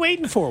 What are we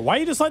waiting for? Why are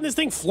you just letting this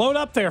thing float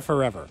up there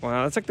forever?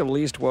 Wow, that's like the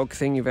least woke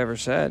thing you've ever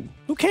said.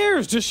 Who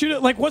cares? Just shoot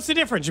it. Like, what's the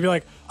difference? You'd be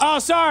like, oh,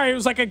 sorry, it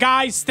was like a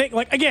guy's thing.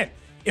 Like, again,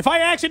 if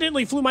I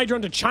accidentally flew my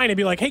drone to China, I'd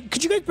be like, hey,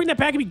 could you guys bring that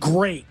back? It'd be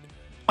great.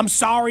 I'm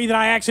sorry that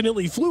I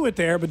accidentally flew it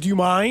there, but do you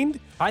mind?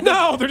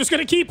 No, they're just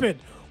going to keep it.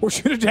 Or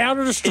shoot it down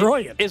or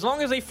destroy it. As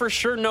long as they for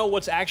sure know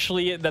what's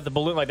actually that the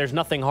balloon, like there's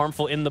nothing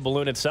harmful in the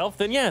balloon itself,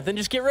 then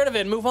just get rid of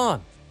it and move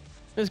on.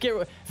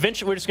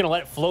 Eventually, we're just going to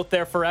let it float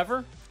there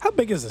forever. How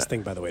big is this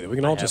thing, by the way, that we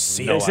can all just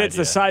see? They say it's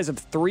the size of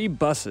 3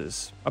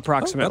 buses,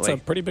 approximately. Oh,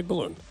 that's a pretty big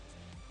balloon.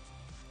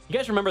 You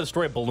guys remember the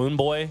story of Balloon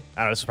Boy?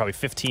 I don't know, this was probably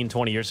 15,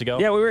 20 years ago.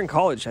 Yeah, we were in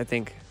college, I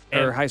think,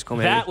 or high school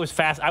maybe. That was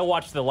fast. I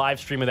watched the live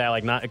stream of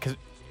that, because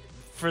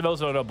for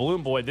those who don't know,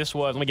 Balloon Boy, this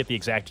was, let me get the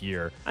exact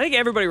year. I think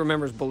everybody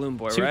remembers Balloon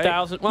Boy, right?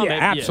 2000, well, Yeah,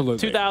 maybe, absolutely.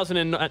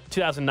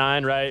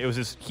 2009, right? It was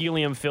this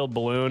helium-filled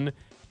balloon,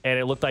 and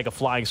it looked like a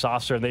flying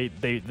saucer.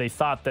 They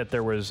thought that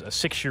there was a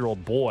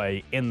 6-year-old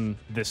boy in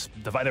this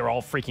device. They were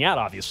all freaking out,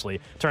 obviously.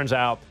 Turns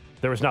out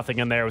there was nothing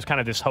in there. It was kind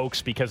of this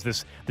hoax because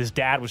this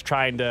dad was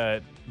trying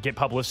to get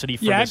publicity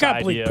for this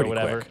idea or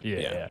whatever. Quick.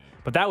 Yeah.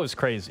 But that was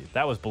crazy.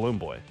 That was Balloon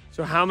Boy.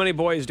 So how many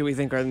boys do we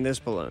think are in this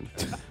balloon?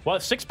 Well,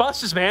 6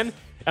 buses, man.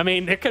 I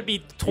mean, there could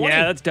be 20.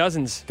 Yeah, that's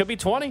dozens. Could be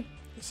 20.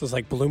 This is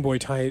like Balloon Boy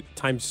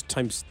times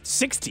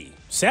 60,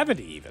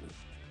 70 even.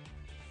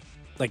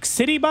 Like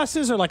city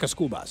buses or like a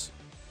school bus?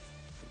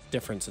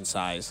 Difference in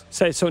size.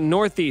 So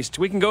northeast.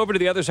 We can go over to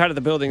the other side of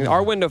the building.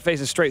 Our window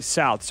faces straight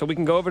south, so we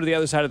can go over to the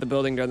other side of the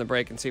building during the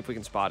break and see if we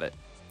can spot it.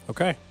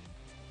 Okay.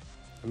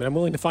 I mean, I'm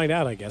willing to find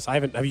out, I guess.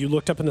 Have you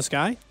looked up in the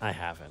sky? I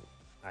haven't.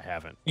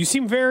 You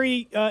seem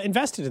very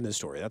invested in this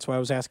story. That's why I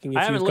was asking if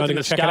I haven't you've looked gone in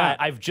to the check it sky. out.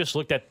 I've just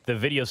looked at the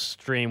video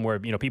stream where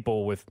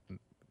people with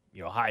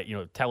high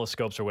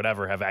telescopes or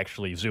whatever have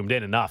actually zoomed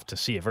in enough to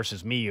see it.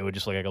 Versus me, it would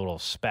just look like a little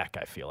speck.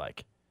 I feel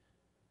like.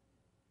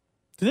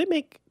 Do they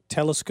make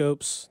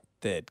telescopes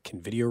that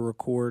can video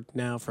record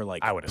now for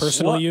like I would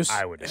personal assume, use?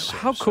 I would assume.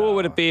 How cool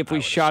would it be if I we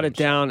would shot assume it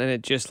down and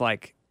it just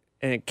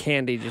and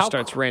candy just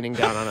starts raining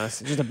down on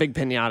us? Just a big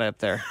pinata up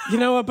there. You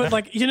know what? But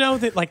that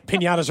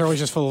pinatas are always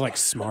just full of like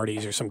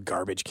Smarties or some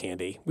garbage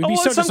candy. We'd be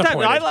so sometimes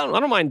disappointed. I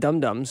don't mind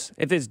Dum Dums.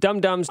 If it's Dum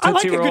Dums, I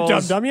like Tootsie a good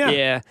Rolls, Dum Dum, yeah.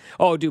 Yeah.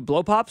 Oh, dude,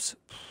 Blow Pops.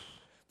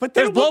 But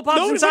There's blow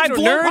pops inside or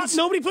nerds?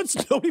 Nobody puts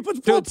blow Dude,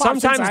 pops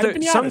sometimes inside there-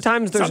 pinatas.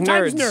 sometimes there's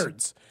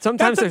nerds.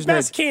 Sometimes That's there's the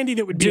best nerds. candy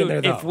that would be Dude, in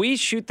there, though. if we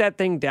shoot that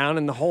thing down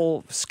and the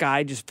whole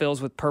sky just fills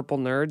with purple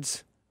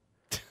nerds,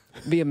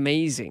 it'd be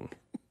amazing.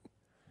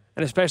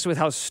 And especially with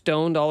how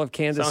stoned all of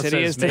Kansas Someone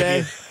City says is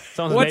today.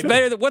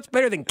 What's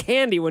better than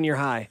candy when you're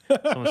high?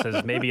 Someone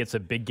says maybe it's a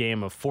big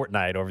game of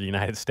Fortnite over the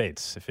United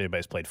States. If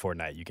anybody's played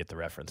Fortnite, you get the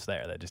reference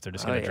there. They're just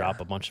going to drop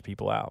a bunch of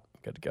people out.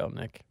 Good to go,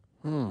 Nick.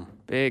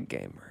 Big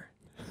gamer.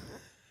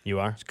 You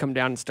are? Just come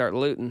down and start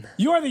looting.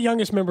 You are the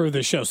youngest member of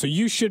the show, so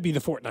you should be the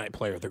Fortnite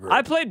player of the group.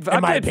 I played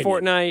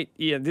Fortnite.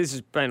 Yeah, this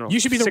is, I don't know, You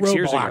should be the 6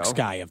 years Roblox ago.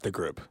 guy of the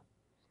group.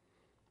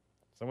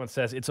 Someone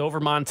says it's over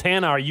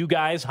Montana. Are you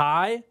guys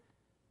high?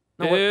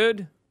 No,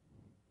 Dude,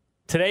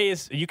 today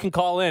is, you can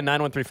call in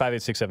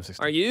 913-586-7660.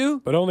 are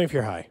you? But only if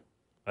you're high.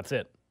 That's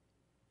it.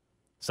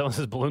 Someone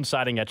says balloon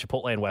sighting at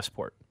Chipotle in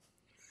Westport.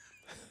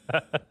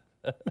 There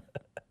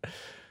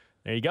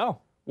you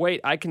go.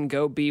 Wait, I can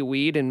go be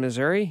weed in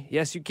Missouri?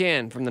 Yes, you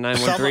can, from the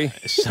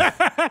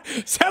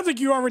 913. Sounds like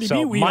you already So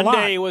be weed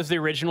Monday a lot. was the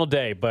original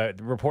day, but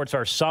reports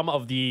are some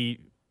of the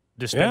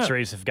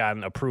dispensaries have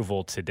gotten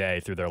approval today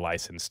through their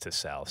license to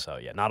sell. So,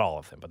 yeah, not all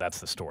of them, but that's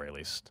the story at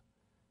least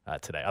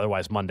today.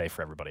 Otherwise, Monday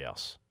for everybody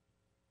else.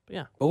 But,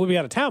 yeah. Well, we'll be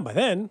out of town by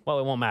then. Well,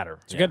 it won't matter.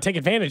 So you got to take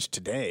advantage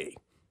today.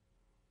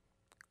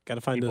 Got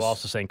to find People this.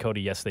 also saying,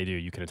 Cody, yes, they do.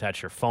 You can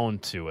attach your phone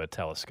to a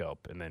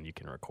telescope, and then you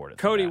can record it.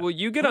 through Cody, that. will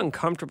you get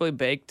uncomfortably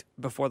baked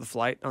before the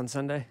flight on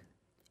Sunday?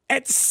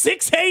 At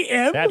 6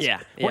 a.m.?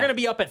 We're going to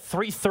be up at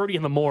 3:30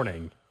 in the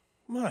morning.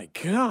 My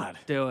God.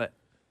 Do it.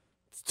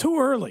 It's too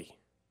early.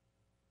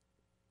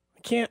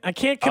 I can't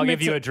commit I'll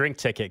give you to- a drink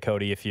ticket,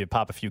 Cody, if you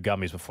pop a few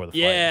gummies before the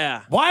flight.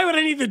 Yeah. Why would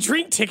I need the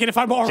drink ticket if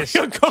I'm already Just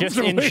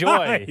uncomfortable?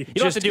 enjoy. You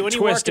don't have to do any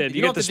twisted. work.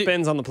 You don't get the have to do-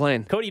 spins on the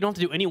plane. Cody, you don't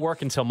have to do any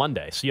work until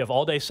Monday, so you have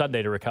all day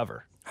Sunday to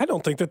recover. I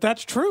don't think that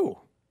that's true.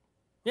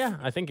 Yeah,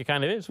 I think it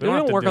kind of is. We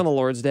don't work on the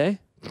Lord's Day.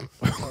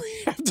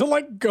 We have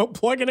to go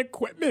plug in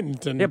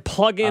equipment and Yeah,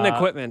 plug in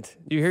equipment.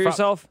 Do you hear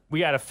yourself? We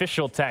got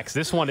official text.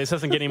 This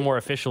doesn't get any more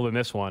official than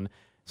this one.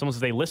 Someone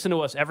says they listen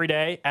to us every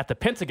day at the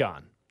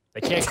Pentagon.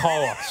 They can't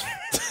call us.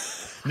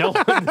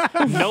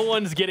 No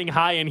one's getting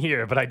high in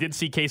here, but I did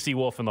see Casey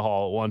Wolf in the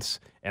hall once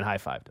and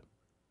high-fived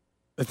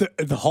him.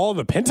 at the hall of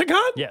the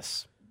Pentagon?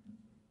 Yes.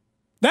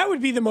 That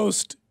would be the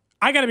most.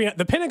 I gotta be.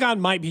 The Pentagon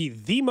might be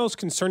the most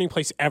concerning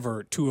place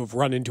ever to have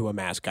run into a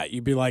mascot.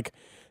 You'd be like,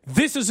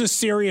 "This is a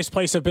serious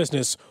place of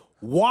business.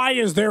 Why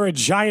is there a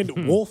giant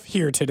wolf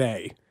here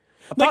today?"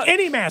 Like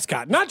any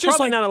mascot, not just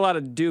Probably like. not a lot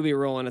of doobie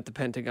rolling at the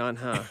Pentagon,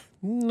 huh?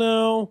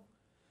 No,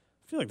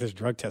 I feel like there's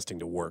drug testing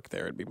to work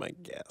there. Would be my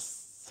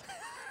guess.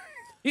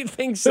 You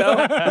think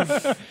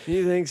so?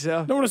 You think so?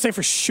 I don't want to say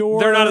for sure.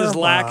 They're not as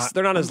lax.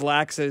 They're not as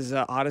lax as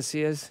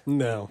Odyssey is.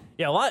 No.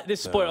 Yeah, a lot.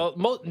 This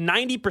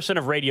 90%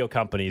 of radio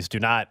companies do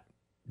not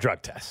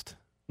drug test.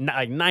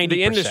 Like 90%.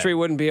 The industry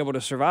wouldn't be able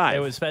to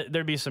survive.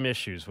 There'd be some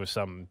issues with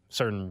some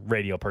certain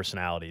radio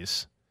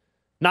personalities.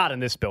 Not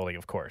in this building,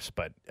 of course,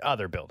 but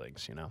other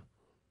buildings,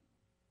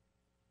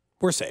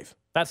 We're safe.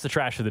 That's the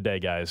trash of the day,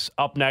 guys.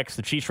 Up next,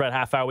 the Chiefs Red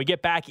Half Hour. We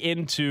get back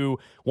into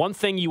one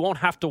thing you won't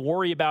have to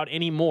worry about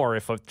anymore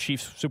if a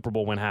Chiefs Super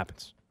Bowl win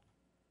happens.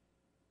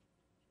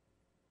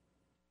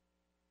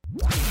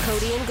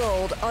 Cody and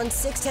Gold on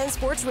 610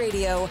 Sports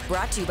Radio,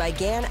 brought to you by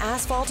Gann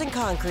Asphalt and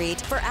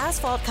Concrete. For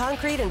asphalt,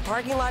 concrete, and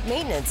parking lot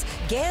maintenance,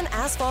 Gann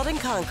Asphalt and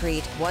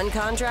Concrete. One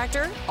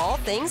contractor, all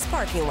things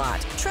parking lot.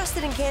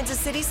 Trusted in Kansas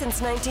City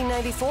since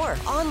 1994.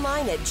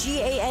 Online at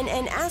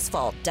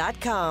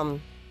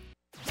GANNasphalt.com.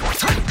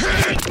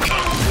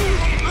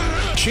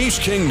 Chiefs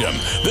Kingdom.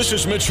 This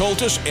is Mitch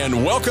Holtis,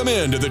 and welcome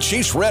into the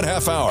Chiefs Red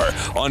Half Hour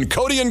on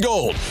Cody and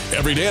Gold.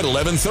 Every day at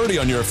 11:30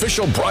 on your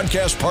official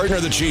broadcast partner,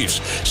 the Chiefs,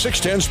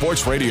 610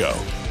 Sports Radio.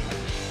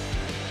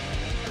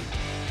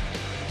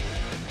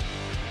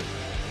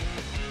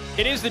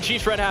 It is the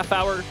Chiefs Red Half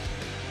Hour,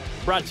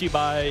 brought to you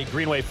by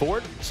Greenway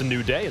Ford. It's a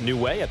new day, a new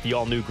way at the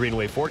all-new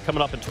Greenway Ford.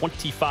 Coming up in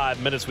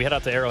 25 minutes, we head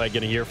out to Arrowhead,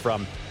 going to hear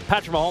from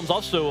Patrick Mahomes,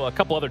 also a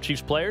couple other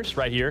Chiefs players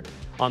right here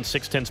on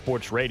 610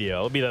 Sports Radio.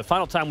 It'll be the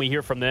final time we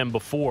hear from them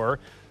before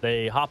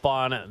they hop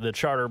on the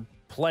charter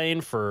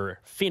plane for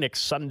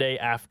Phoenix Sunday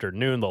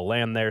afternoon. They'll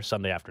land there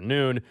Sunday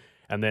afternoon,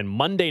 and then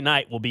Monday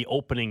night will be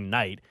opening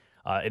night.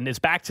 And it's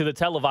back to the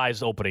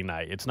televised opening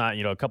night. It's not,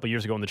 a couple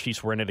years ago when the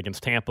Chiefs were in it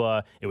against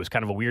Tampa, it was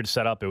kind of a weird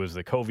setup. It was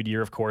the COVID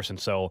year, of course, and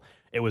so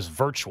it was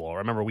virtual. I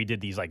remember we did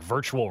these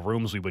virtual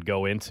rooms we would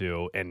go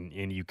into, and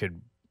you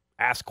could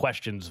ask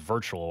questions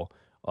virtually,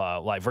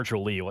 kind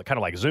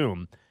of like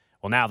Zoom.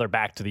 Well, now they're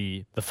back to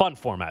the fun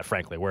format,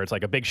 frankly, where it's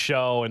like a big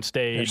show and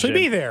stage. Should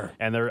be there.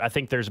 And I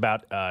think there's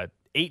about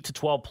 8 to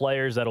 12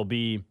 players that'll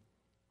be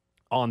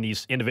on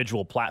these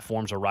individual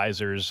platforms or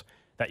risers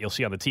that you'll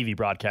see on the TV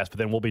broadcast. But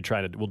then we'll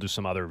do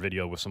some other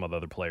video with some of the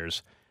other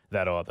players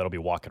that'll be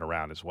walking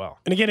around as well.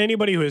 And again,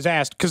 anybody who has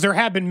asked, because there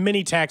have been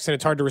many texts and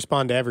it's hard to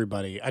respond to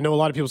everybody. I know a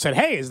lot of people said,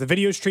 hey, is the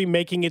video stream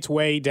making its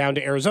way down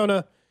to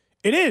Arizona?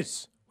 It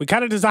is. We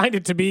kind of designed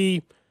it to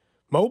be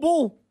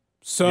mobile,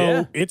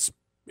 so it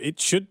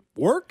should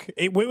work.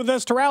 It went with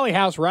us to Rally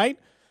House, right?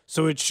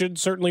 So it should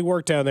certainly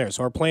work down there.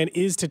 So our plan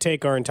is to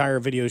take our entire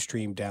video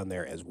stream down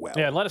there as well.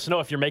 Yeah, and let us know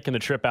if you're making the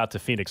trip out to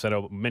Phoenix. I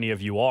know many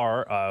of you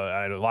are.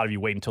 I know a lot of you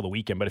wait until the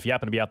weekend, but if you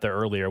happen to be out there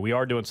earlier, we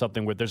are doing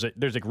something with there's a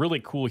really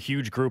cool,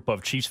 huge group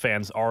of Chiefs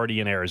fans already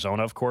in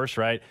Arizona, of course,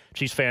 right?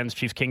 Chiefs fans,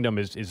 Chiefs Kingdom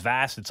is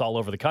vast. It's all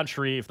over the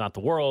country, if not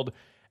the world.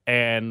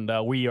 And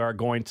we are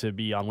going to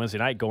be on Wednesday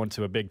night going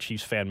to a big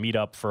Chiefs fan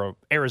meetup for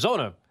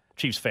Arizona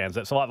Chiefs fans.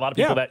 That's a lot of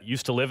people that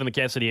used to live in the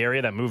Kansas City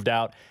area that moved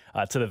out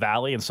to the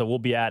Valley. And so we'll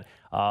be at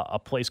a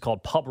place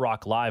called Pub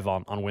Rock Live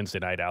on Wednesday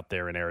night out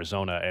there in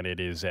Arizona. And it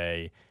is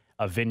a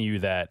venue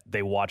that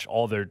they watch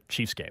all their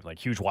Chiefs games, like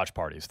huge watch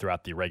parties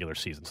throughout the regular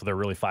season. So they're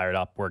really fired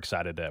up. We're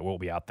excited that we'll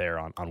be out there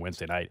on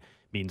Wednesday night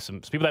meeting some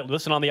people that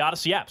listen on the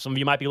Odyssey app. Some of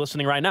you might be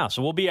listening right now.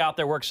 So we'll be out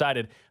there. We're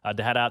excited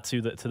to head out to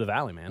the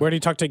Valley, man. Where do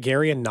you talk to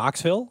Gary in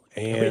Knoxville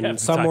and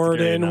somewhere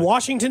in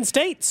Washington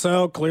State?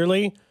 So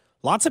clearly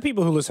lots of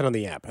people who listen on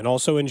the app and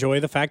also enjoy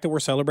the fact that we're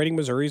celebrating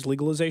Missouri's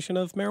legalization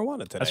of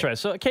marijuana today. That's right.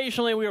 So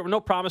occasionally, no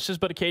promises,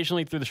 but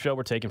occasionally through the show,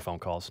 we're taking phone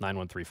calls,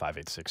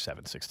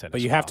 913-586-7610. But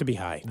you have to be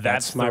high.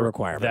 That's my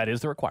requirement. That is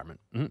the requirement.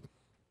 Mm-hmm.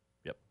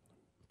 Yep.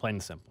 Plain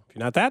and simple. If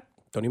you're not that,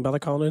 don't even bother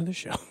calling into the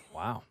show.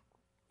 Wow.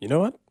 You know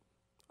what?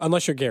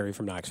 Unless you're Gary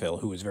from Knoxville,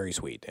 who is very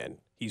sweet, and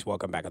he's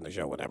welcome back on the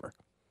show whenever.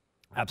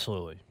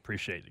 Absolutely.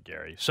 Appreciate it,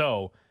 Gary.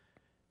 So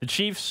the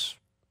Chiefs,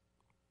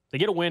 they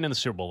get a win in the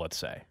Super Bowl, let's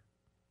say.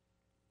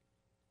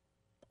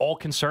 All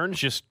concerns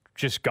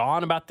just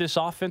gone about this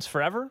offense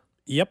forever?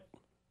 Yep.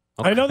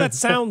 Okay. I know that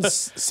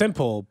sounds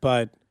simple,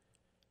 but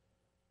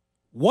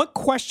what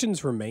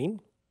questions remain?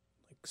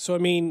 So, I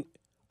mean,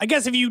 I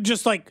guess if you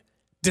just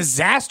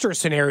disaster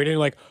scenario, and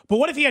you're but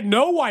what if he had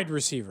no wide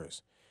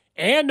receivers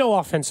and no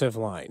offensive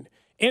line?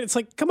 And it's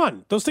come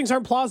on, those things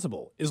aren't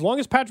plausible. As long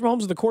as Patrick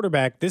Mahomes is the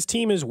quarterback, this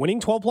team is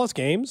winning 12-plus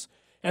games,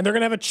 and they're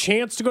going to have a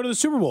chance to go to the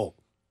Super Bowl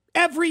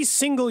every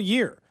single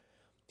year.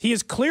 He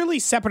has clearly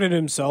separated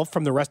himself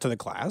from the rest of the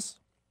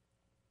class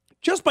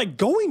just by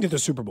going to the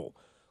Super Bowl.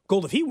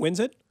 Gold, if he wins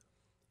it,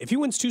 if he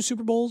wins 2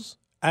 Super Bowls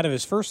out of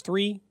his first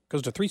 3,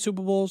 goes to 3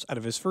 Super Bowls out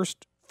of his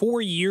first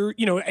 4 years,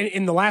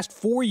 in the last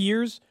 4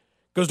 years,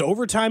 goes to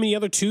overtime in the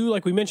other 2,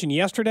 like we mentioned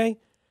yesterday.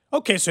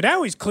 Okay, so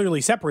now he's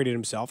clearly separated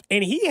himself,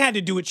 and he had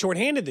to do it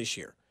shorthanded this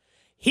year.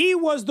 He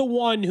was the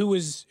one who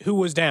was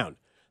down.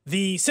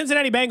 The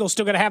Cincinnati Bengals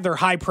still got to have their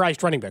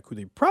high-priced running back, who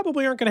they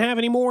probably aren't going to have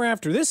anymore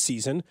after this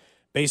season,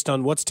 based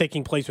on what's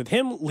taking place with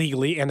him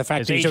legally and the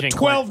fact that he's owed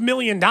 $12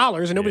 million,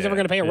 and nobody's ever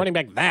going to pay a running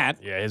back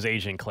that. Yeah, his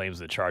agent claims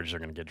the charges are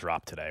going to get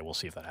dropped today. We'll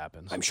see if that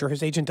happens. I'm sure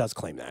his agent does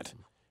claim that.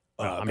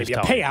 Maybe a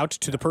payout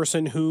to the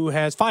person who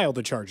has filed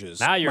the charges.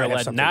 Now you're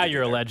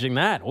alleging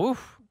that.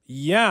 Oof.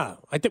 Yeah,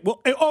 I think.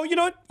 Well, oh, you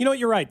know what? You know what?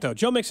 You're right, though.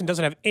 Joe Mixon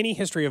doesn't have any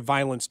history of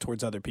violence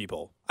towards other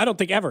people. I don't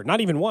think ever, not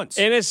even once.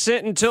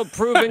 Innocent until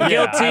proven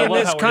guilty in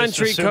this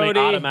country, Cody.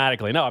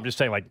 Automatically, no. I'm just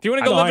saying, like, if you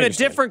want to go live in a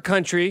different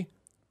country,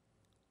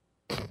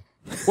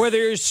 whether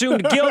you're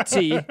assumed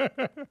guilty,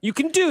 you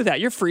can do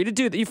that. You're free to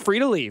do that. You're free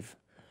to leave.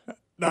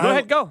 Go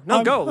ahead, go.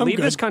 No, go. Leave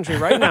this country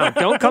right now.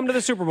 Don't come to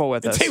the Super Bowl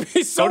with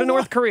us. Go to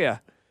North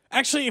Korea.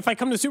 Actually, if I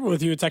come to the Super Bowl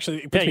with you, it puts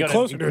me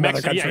closer to another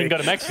country. Yeah, you can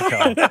go to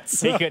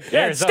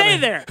Mexico. Stay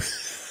there.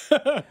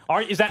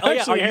 Are you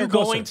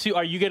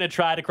going to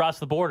try to cross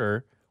the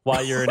border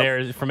while you're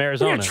from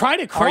Arizona? You're try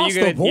to cross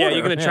the border. Yeah,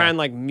 you're going to try and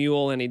like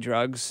mule any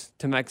drugs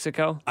to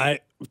Mexico.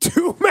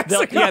 To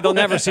Mexico. They'll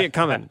never see it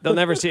coming. They're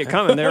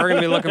going to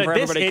be looking for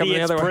everybody coming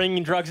the other way.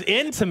 Bringing drugs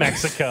into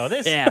Mexico.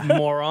 This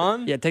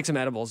moron. Yeah, take some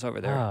edibles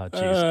over there. Oh,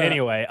 jeez.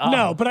 Anyway.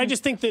 No, but I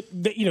just think that,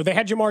 they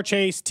had Jamar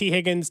Chase, T.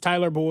 Higgins,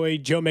 Tyler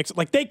Boyd, Joe Mixon.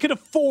 Like, they could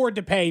afford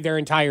to pay their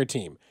entire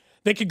team.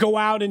 They could go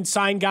out and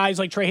sign guys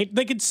like Trey Hayden.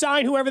 They could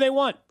sign whoever they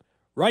want,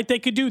 right? They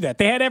could do that.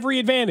 They had every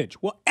advantage.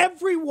 Well,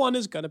 everyone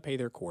is going to pay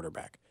their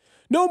quarterback.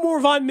 No more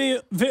Von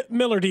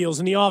Miller deals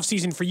in the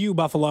offseason for you,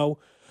 Buffalo.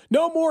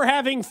 No more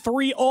having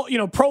 3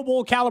 Pro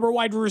Bowl caliber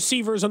wide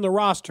receivers on the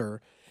roster.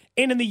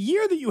 And in the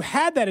year that you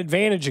had that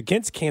advantage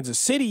against Kansas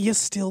City, you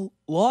still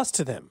lost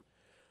to them.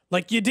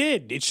 Like you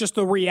did. It's just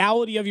the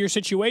reality of your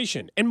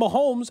situation. And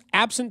Mahomes,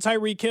 absent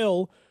Tyreek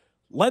Hill,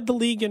 led the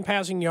league in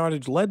passing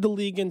yardage, led the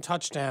league in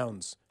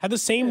touchdowns, had the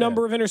same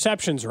number of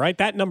interceptions, right?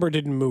 That number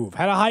didn't move.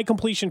 Had a high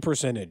completion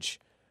percentage.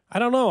 I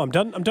don't know. I'm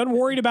done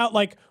worried about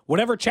like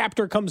whatever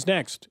chapter comes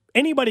next.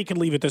 Anybody can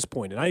leave at this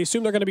point, and I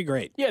assume they're going to be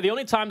great. Yeah, the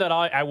only time that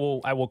I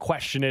will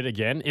question it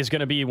again is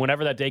going to be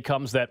whenever that day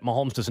comes that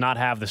Mahomes does not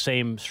have the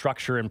same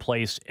structure in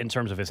place in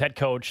terms of his head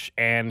coach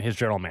and his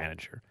general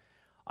manager.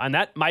 And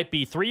that might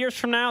be 3 years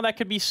from now. That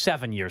could be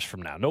 7 years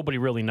from now. Nobody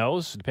really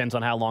knows. It depends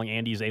on how long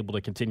Andy is able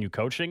to continue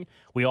coaching.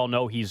 We all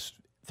know he's,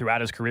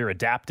 throughout his career,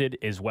 adapted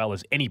as well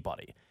as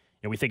anybody.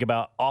 We think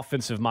about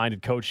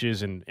offensive-minded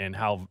coaches and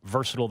how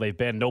versatile they've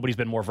been. Nobody's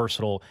been more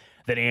versatile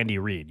than Andy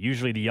Reid.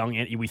 Usually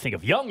we think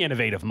of young,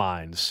 innovative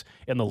minds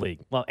in the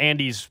league. Well,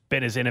 Andy's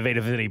been as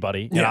innovative as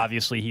anybody, and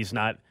obviously he's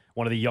not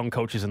one of the young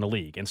coaches in the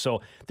league. And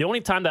so the only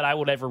time that I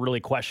would ever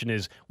really question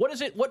is, what does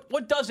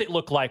it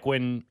look like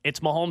when it's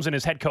Mahomes and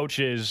his head coach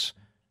is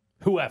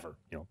whoever,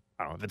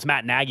 I don't know, if it's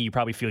Matt Nagy, you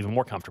probably feel even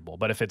more comfortable.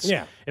 But if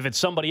it's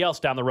somebody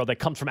else down the road that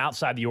comes from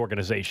outside the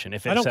organization,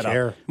 if it's I don't set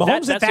care. up,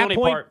 Mahomes at that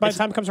point, by the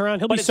time it comes around,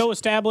 he'll be so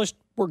established.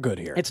 We're good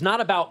here. It's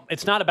not about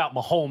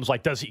Mahomes.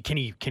 Like, can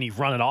he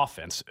run an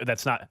offense?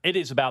 That's not. It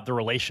is about the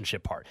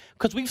relationship part,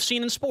 because we've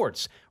seen in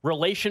sports,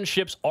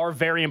 relationships are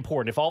very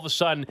important. If all of a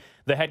sudden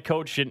the head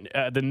coach and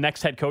the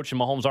next head coach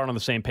and Mahomes aren't on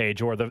the same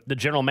page, or the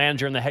general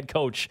manager and the head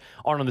coach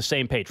aren't on the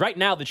same page. Right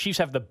now, the Chiefs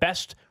have the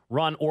best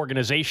run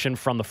organization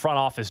from the front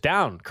office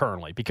down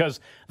currently, because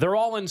they're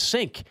all in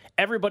sync.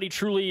 Everybody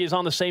truly is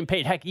on the same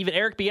page. Heck, even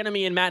Eric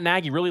Bieniemy and Matt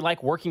Nagy really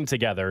like working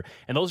together,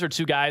 and those are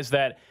two guys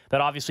that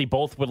obviously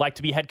both would like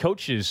to be head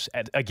coaches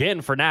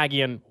again for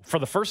Nagy, and for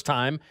the first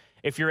time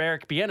if you're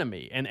Eric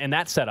Bieniemy, and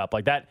that setup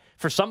like that.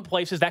 For some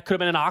places, that could have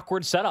been an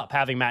awkward setup,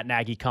 having Matt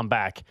Nagy come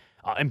back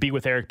and be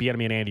with Eric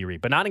Bieniemy and Andy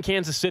Reid, but not in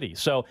Kansas City.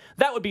 So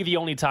that would be the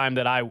only time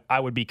that I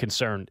would be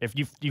concerned. If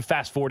you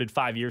fast forwarded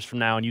 5 years from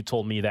now and you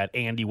told me that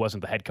Andy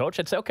wasn't the head coach,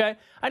 I'd say, okay,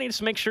 I need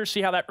to make sure,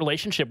 see how that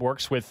relationship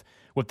works with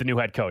the new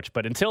head coach.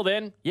 But until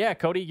then, yeah,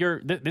 Cody,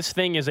 this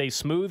thing is a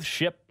smooth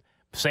ship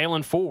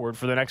sailing forward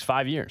for the next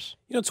 5 years.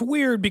 It's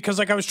weird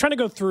because I was trying to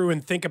go through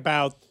and think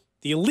about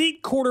the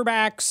elite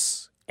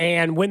quarterbacks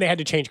and when they had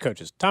to change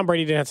coaches. Tom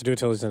Brady didn't have to do it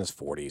until he was in his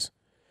 40s.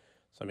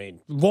 So,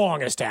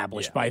 long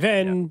established by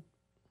then. Yeah.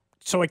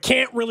 So I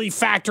can't really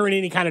factor in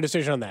any kind of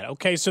decision on that.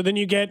 Okay, so then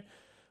you get,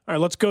 all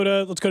right, let's go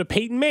to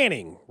Peyton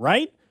Manning,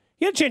 right?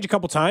 He had to change a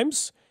couple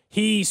times.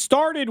 He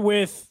started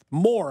with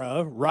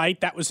Mora, right?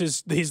 That was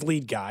his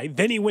lead guy.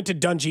 Then he went to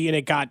Dungy and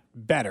it got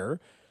better.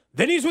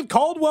 Then he's with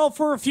Caldwell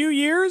for a few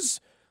years.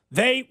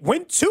 They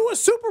went to a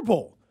Super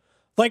Bowl.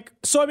 They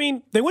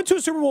went to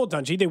a Super Bowl with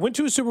Dungy. They went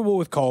to a Super Bowl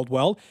with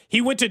Caldwell.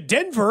 He went to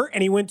Denver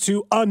and he went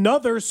to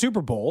another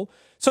Super Bowl.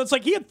 So it's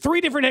like he had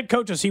 3 different head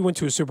coaches he went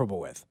to a Super Bowl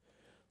with.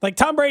 Like,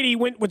 Tom Brady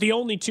went with the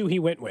only 2 he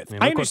went with.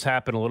 Look what's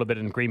happened a little bit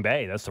in Green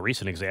Bay. That's the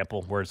recent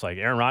example where it's like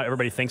Aaron Rodgers,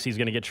 everybody thinks he's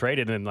going to get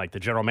traded, and like the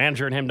general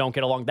manager and him don't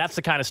get along. That's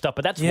the kind of stuff,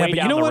 but that's way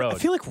down the road. I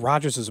feel like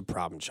Rodgers is a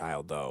problem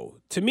child, though.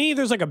 To me,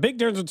 there's like a big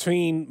difference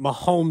between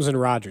Mahomes and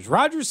Rodgers.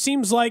 Rodgers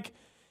seems like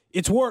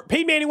it's work.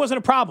 Peyton Manning wasn't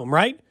a problem,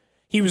 right?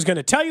 He was going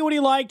to tell you what he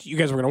liked. You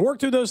guys were going to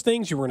work through those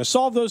things. You were going to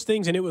solve those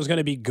things, and it was going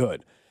to be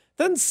good.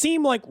 Doesn't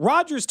seem like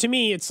Rodgers to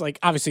me. It's like,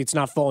 obviously it's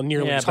not falling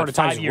nearly as hard a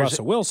time as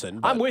Russell Wilson.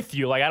 But. I'm with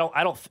you. Like,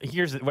 I don't.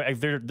 Here's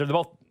they're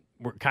both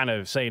we're kind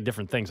of saying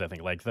different things. I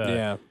think like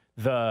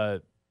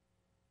the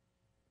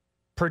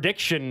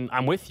prediction.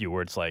 I'm with you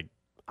where it's like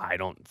I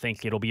don't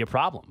think it'll be a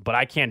problem, but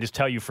I can't just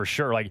tell you for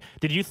sure. Like,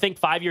 did you think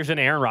 5 years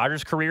into Aaron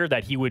Rodgers' career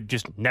that he would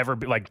just never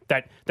be like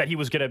that he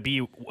was going to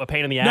be a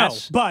pain in the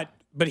ass? No,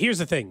 but here's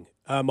the thing.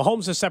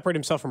 Mahomes has separated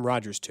himself from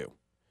Rodgers too.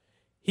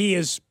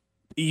 He's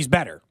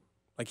better.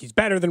 Like, he's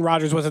better than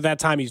Rodgers was at that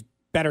time. He's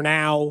better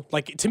now.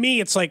 Like, to me,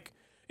 it's like,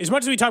 as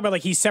much as we talk about,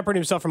 like, he's separated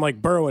himself from, like,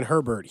 Burrow and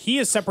Herbert, he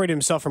has separated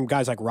himself from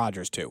guys like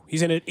Rodgers, too.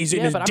 He's in a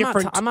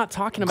different I'm not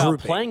talking about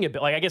grouping. playing a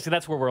bit. Like, I guess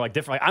that's where we're, like,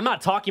 different. Like, I'm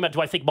not talking about, do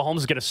I think Mahomes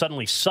is going to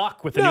suddenly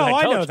suck with the new head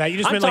coach? No, I know that. You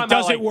just meant, like,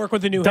 does it work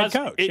with the new head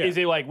coach? Is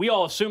it like, we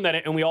all assume that,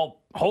 and we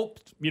all hope,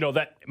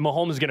 that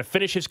Mahomes is going to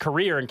finish his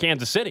career in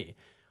Kansas City.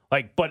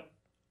 Like, but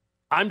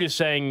I'm just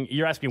saying,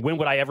 you're asking, when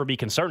would I ever be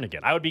concerned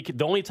again? I would be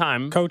the only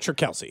time. Coach or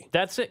Kelsey?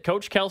 That's it.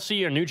 Coach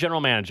Kelsey or new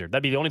general manager.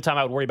 That'd be the only time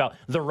I would worry about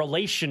the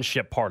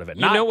relationship part of it.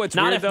 You know what's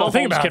not weird, if though?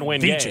 Mahomes can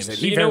win Veach games.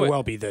 He very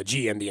well be the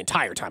GM the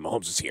entire time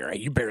Mahomes is here. Right?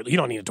 You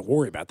don't need to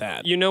worry about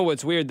that. You know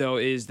what's weird, though,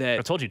 is that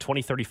I told you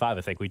 2035,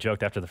 I think we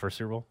joked after the first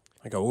Super Bowl.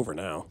 I go over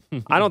now.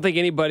 I don't think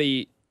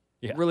anybody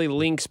really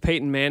links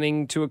Peyton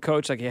Manning to a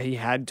coach. Like, yeah, he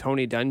had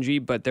Tony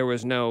Dungy, but there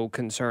was no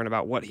concern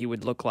about what he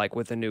would look like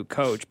with a new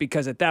coach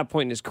because at that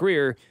point in his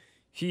career,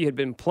 he had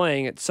been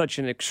playing at such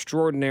an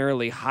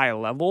extraordinarily high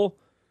level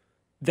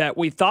that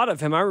we thought of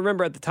him. I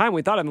remember at the time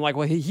we thought of him like,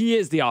 well, he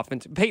is the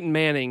offensive. Peyton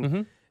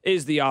Manning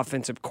is the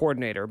offensive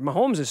coordinator.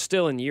 Mahomes is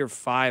still in year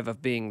 5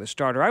 of being the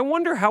starter. I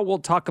wonder how we'll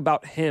talk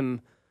about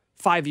him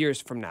 5 years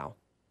from now.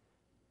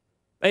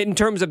 In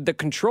terms of the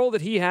control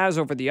that he has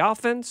over the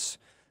offense,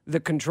 the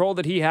control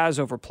that he has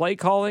over play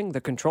calling,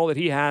 the control that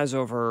he has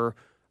over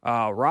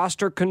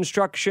roster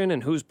construction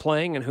and who's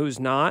playing and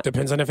who's not.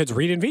 Depends on if it's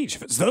Reed and Veach.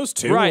 If it's those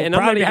two, right, we'll and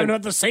probably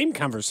having the same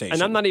conversation.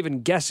 And I'm not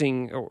even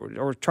guessing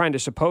or trying to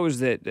suppose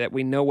that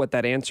we know what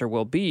that answer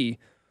will be.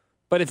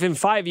 But if in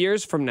 5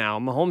 years from now,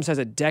 Mahomes has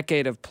a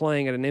decade of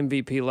playing at an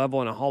MVP level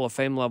and a Hall of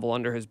Fame level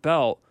under his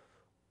belt,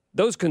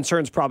 those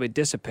concerns probably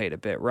dissipate a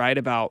bit, right?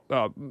 About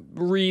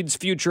Reed's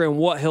future and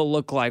what he'll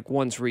look like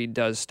once Reed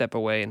does step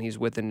away and he's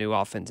with a new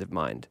offensive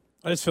mind.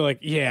 I just feel like,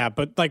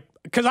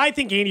 because I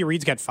think Andy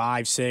Reid's got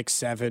 5, 6,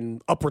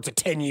 7, upwards of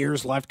 10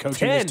 years left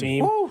coaching his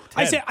team. Woo,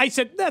 10. I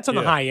said that's on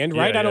the high end,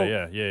 right?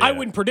 Yeah. I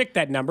wouldn't predict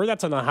that number.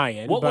 That's on the high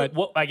end.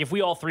 What, like, if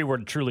we all three were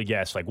to truly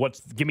guess, like,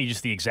 give me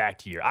just the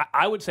exact year.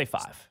 I would say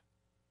 5.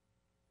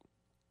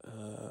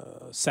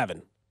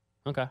 7.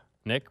 Okay.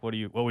 Nick, what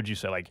would you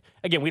say? Like,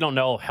 again, we don't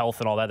know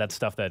health and all that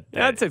stuff.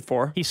 I'd say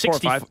 4. He's 4 or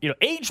 60. 5.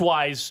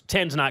 Age-wise,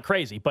 10's not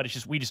crazy, but it's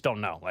just we just don't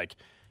know. Like,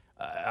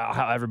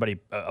 how everybody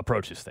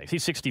approaches things.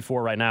 He's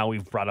 64 right now.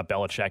 We've brought up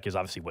Belichick is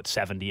obviously,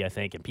 70, I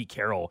think. And Pete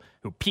Carroll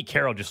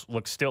just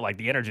looks still like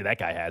the energy that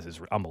guy has is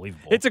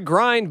unbelievable. It's a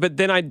grind, but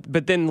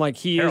then like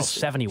Carroll's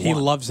 71. He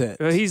loves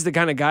it. He's the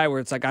kind of guy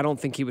where it's like, I don't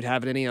think he would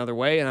have it any other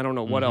way, and I don't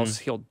know what else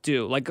he'll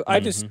do. Like, I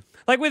just,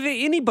 like with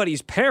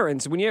anybody's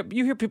parents, when you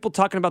hear people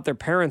talking about their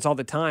parents all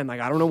the time,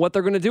 like, I don't know what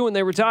they're going to do when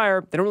they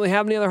retire. They don't really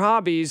have any other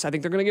hobbies. I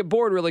think they're going to get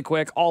bored really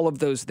quick. All of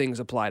those things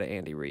apply to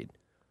Andy Reid.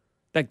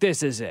 Like,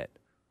 this is it.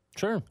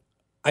 Sure.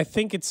 I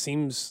think it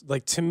seems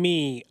like, to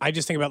me, I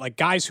just think about like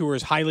guys who are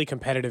as highly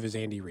competitive as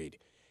Andy Reid.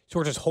 He's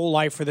worked his whole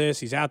life for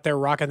this. He's out there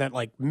rocking that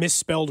like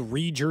misspelled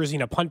Reid jersey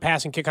in a punt,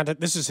 pass, and kick contest.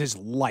 This is his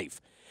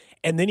life.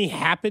 And then he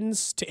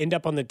happens to end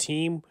up on the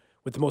team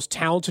with the most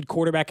talented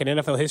quarterback in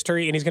NFL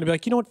history, and he's going to be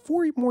like, you know what,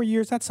 4 more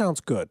years, that sounds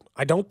good.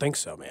 I don't think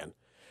so, man.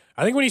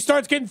 I think when he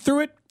starts getting through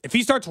it, if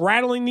he starts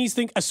rattling these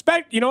things,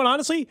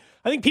 honestly,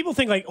 I think people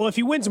think like, well, if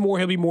he wins more,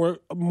 he'll be more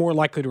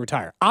likely to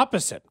retire.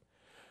 Opposite.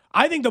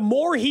 I think the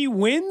more he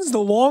wins, the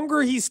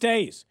longer he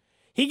stays.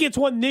 He gets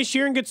one this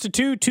year and gets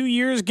to 2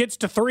 years, gets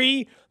to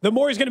 3. The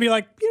more he's going to be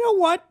like, you know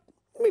what?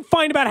 Let me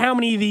find about how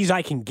many of these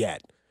I can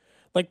get.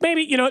 Like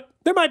maybe,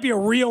 there might be a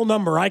real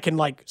number I can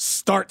like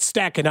start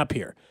stacking up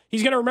here.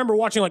 He's going to remember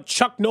watching like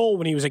Chuck Noll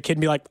when he was a kid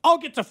and be like, I'll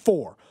get to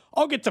 4.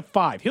 I'll get to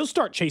 5. He'll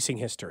start chasing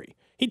history.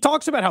 He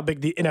talks about how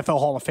big the NFL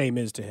Hall of Fame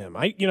is to him.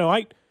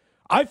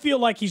 I feel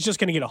like he's just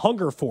going to get a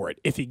hunger for it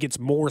if he gets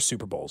more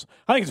Super Bowls.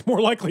 I think it's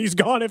more likely he's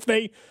gone if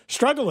they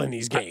struggle in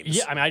these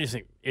games. I just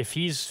think if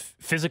he's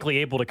physically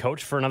able to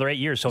coach for anher 8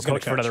 years, he'll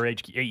coach for another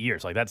 8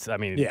 years. Like that's,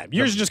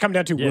 yours just come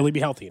down to will he be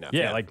healthy enough?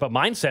 Yeah, but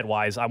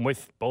mindset-wise, I'm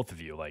with both of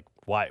you. Like,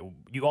 why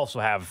you also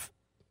have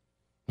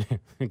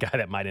a guy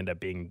that might end up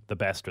being the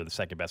best or the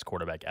second best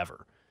quarterback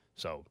ever.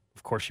 So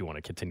of course you want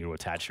to continue to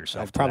attach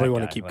yourself. I probably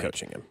want to to keep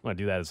coaching him. I want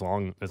to do that as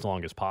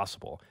long as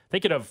possible.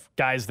 Thinking of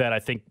guys that I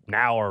think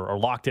now are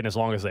locked in as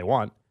long as they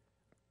want.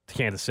 To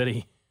Kansas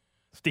City,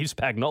 Steve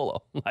Spagnuolo.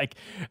 Like,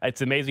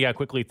 it's amazing how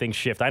quickly things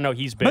shift. I know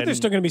he's been. But there's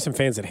still going to be some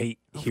fans that hate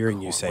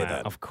hearing you say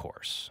that. Of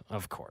course.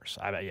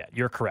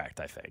 You're correct.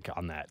 I think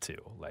on that too.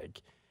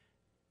 Like,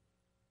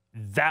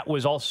 that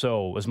was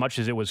also, as much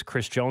as it was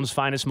Chris Jones'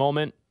 finest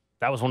moment,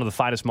 that was one of the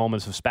finest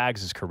moments of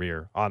Spags'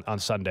 career on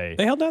Sunday.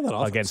 They held down that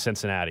offense against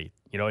Cincinnati.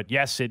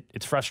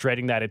 It's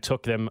frustrating that it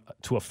took them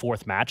to a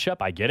 4th matchup.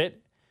 I get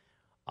it.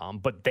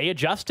 But they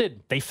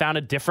adjusted. They found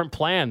a different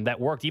plan that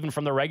worked even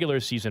from the regular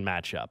season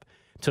matchup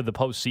to the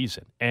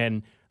postseason.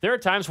 And there are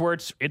times where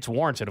it's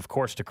warranted, of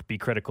course, to be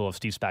critical of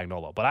Steve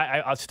Spagnuolo. But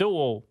I still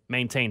will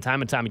maintain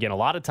time and time again. A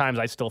lot of times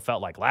I still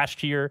felt like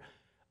last year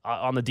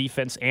on the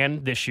defense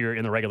and this year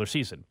in the regular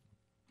season,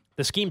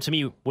 the scheme to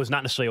me was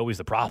not necessarily always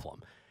the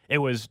problem. It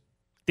was,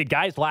 did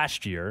guys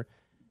last year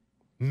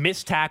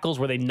miss tackles?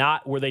 Were they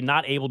not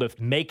able to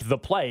make the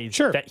plays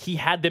that he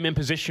had them in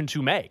position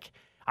to make?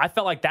 I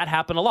felt like that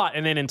happened a lot.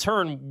 And then in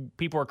turn,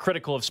 people are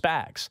critical of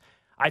Spags.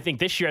 I think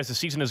this year, as the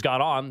season has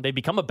gone on, they've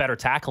become a better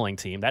tackling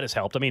team. That has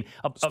helped. I mean,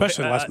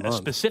 especially last a month.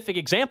 specific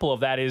example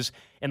of that is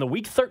in the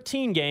Week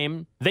 13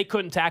 game, they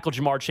couldn't tackle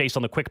Jamar Chase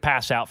on the quick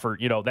pass out for,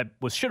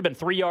 should have been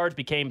 3 yards,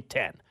 became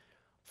 10.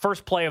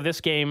 First play of this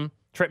game,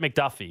 Trent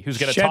McDuffie, who's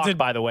going to talk,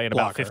 by the way, in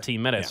about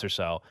 15 minutes or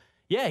so.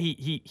 Yeah,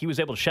 he was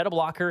able to shed a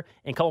blocker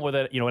and come up with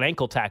an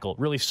ankle tackle,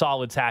 really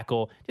solid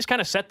tackle, just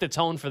kind of set the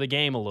tone for the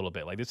game a little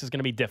bit. Like, this is going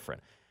to be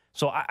different.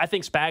 So I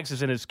think Spags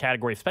is in his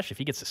category, especially if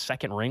he gets a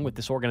second ring with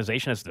this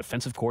organization as the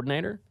defensive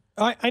coordinator.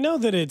 I know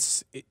that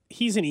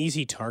he's an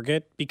easy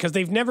target because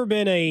they've never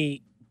been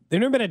a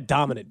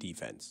dominant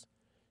defense.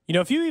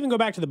 If you even go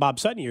back to the Bob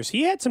Sutton years,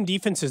 he had some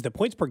defenses that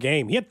points per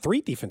game. He had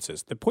 3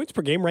 defenses. The points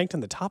per game ranked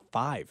in the top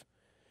 5.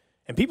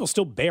 And people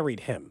still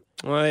buried him.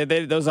 Well,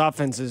 those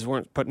offenses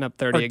weren't putting up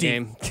 30 a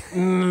game.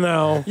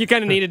 No. You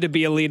kind of needed to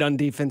be elite on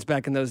defense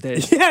back in those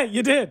days. Yeah,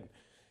 you did.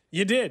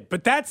 You did.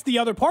 But that's the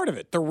other part of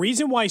it. The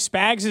reason why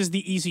Spags is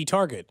the easy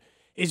target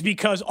is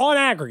because on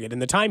aggregate, in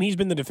the time he's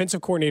been the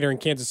defensive coordinator in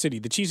Kansas City,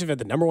 the Chiefs have had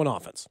the number 1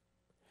 offense.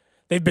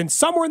 They've been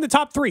somewhere in the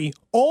top 3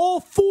 all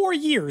 4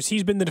 years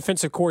he's been the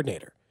defensive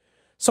coordinator.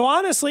 So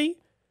honestly,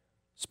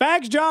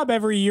 Spags' job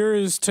every year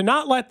is to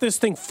not let this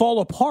thing fall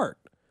apart.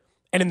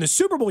 And in the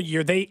Super Bowl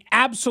year, they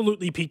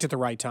absolutely peaked at the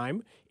right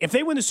time. If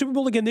they win the Super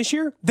Bowl again this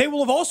year, they will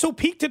have also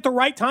peaked at the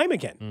right time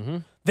again. Mm-hmm.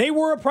 They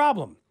were a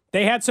problem.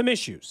 They had some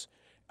issues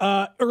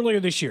earlier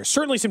this year,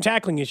 certainly some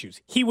tackling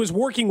issues. He was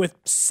working with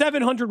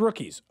 700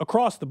 rookies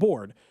across the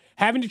board,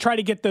 having to try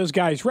to get those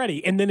guys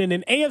ready. And then in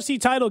an AFC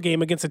title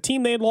game against a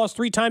team they had lost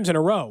 3 times in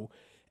a row,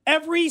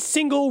 every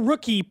single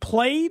rookie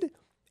played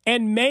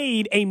and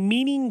made a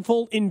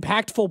meaningful,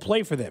 impactful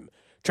play for them.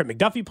 Trent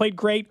McDuffie played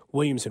great,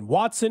 Williamson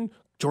Watson,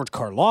 George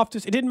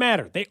Karlaftis, it didn't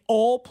matter. They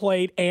all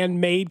played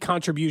and made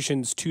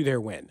contributions to their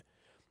win.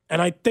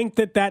 And I think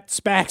that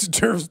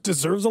Spags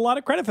deserves a lot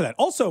of credit for that.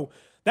 Also,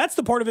 that's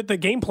the part of it, the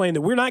game plan,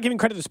 that we're not giving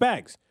credit to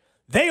Spags.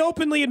 They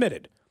openly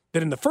admitted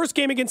that in the first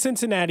game against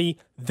Cincinnati,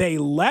 they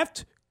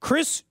left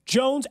Chris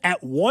Jones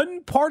at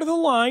one part of the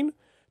line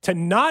to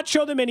not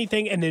show them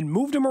anything and then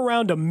moved him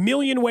around a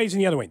million ways in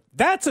the other way.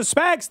 That's a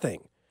Spags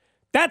thing.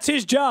 That's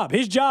his job.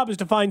 His job is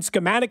to find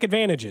schematic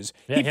advantages.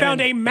 Yeah, he found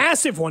a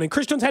massive one, and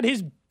Chris Jones had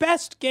his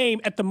best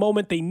game at the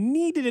moment they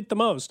needed it the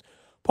most,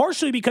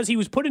 partially because he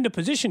was put into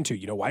position to.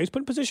 You know why he was put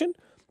in position?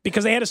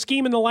 Because they had a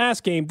scheme in the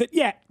last game that,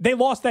 they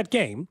lost that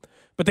game,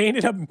 but they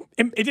ended up,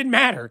 it didn't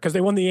matter because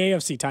they won the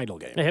AFC title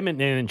game. Him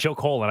and Joe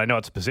Colin, I know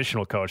it's a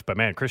positional coach, but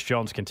man, Chris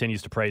Jones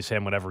continues to praise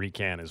him whenever he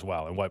can as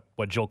well. And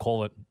what Joe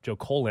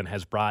Colin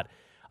has brought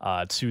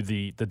to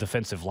the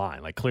defensive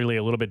line, like clearly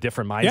a little bit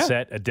different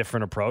mindset, a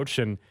different approach,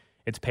 and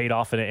it's paid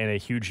off in a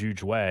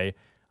huge way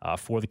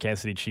for the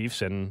Kansas City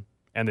Chiefs and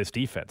this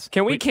defense.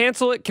 Can we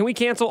cancel it? Can we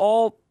cancel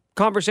all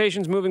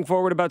conversations moving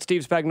forward about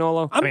Steve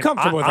Spagnuolo? I'm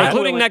comfortable with that.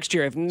 Including next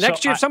year.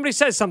 If somebody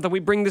says something, we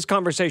bring this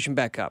conversation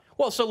back up.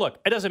 Well, so look,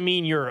 it doesn't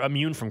mean you're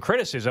immune from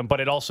criticism, but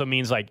it also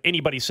means like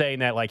anybody saying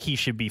that like he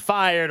should be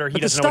fired or he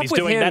doesn't know what he's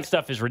doing, that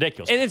stuff is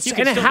ridiculous. And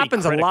it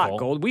happens a lot,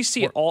 Gold. We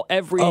see it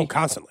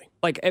constantly.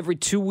 Like every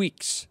 2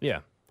 weeks. Yeah.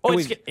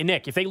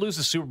 Nick, if they lose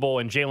the Super Bowl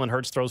and Jalen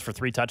Hurts throws for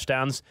 3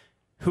 touchdowns,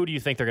 who do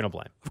you think they're going to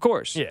blame? Of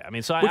course. Yeah, I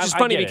mean, which is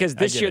funny because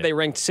this year they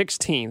ranked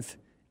 16th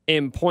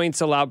in points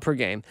allowed per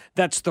game.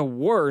 That's the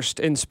worst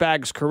in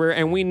Spags' career,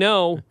 and we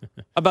know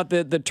about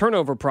the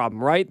turnover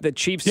problem, right? The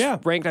Chiefs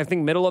ranked, I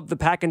think, middle of the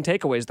pack in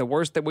takeaways, the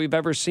worst that we've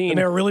ever seen. And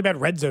they're a really bad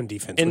red zone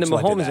defense in the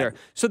Mahomes era.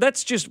 So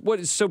that's just what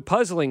is so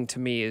puzzling to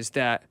me is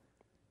that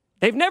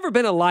they've never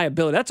been a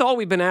liability. That's all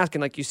we've been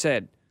asking, like you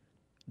said.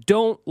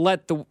 Don't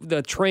let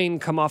the train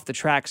come off the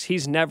tracks.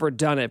 He's never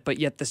done it, but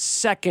yet the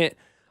second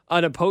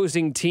an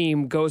opposing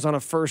team goes on a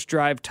first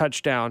drive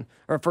touchdown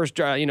or first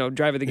drive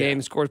of the game,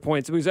 scores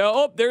points. We say,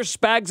 oh, there's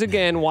Spags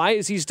again. Why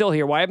is he still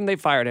here? Why haven't they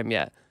fired him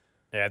yet?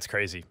 Yeah, it's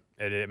crazy.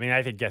 I mean,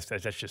 I think that's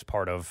just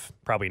part of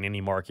probably in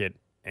any market,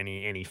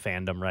 any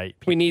fandom, right?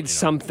 People, we need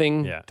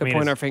something to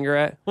point our finger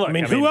at. Look,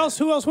 who else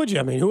would you?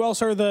 I mean, who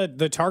else are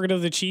the target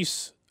of the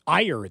Chiefs'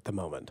 ire at the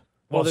moment?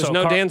 Well, there's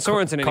no Dan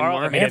Sorensen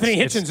anymore. Anthony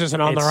Hitchens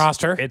isn't on the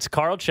roster. It's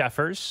Carl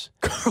Cheffers.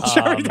 Carl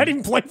Cheffers didn't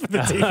even play for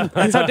the team.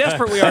 That's how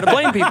desperate we are to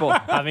blame people.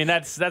 I mean,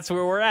 that's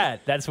where we're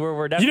at. That's where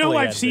we're definitely. You know who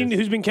I've seen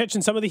who's been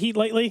catching some of the heat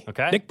lately?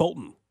 Okay, Nick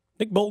Bolton.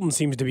 Nick Bolton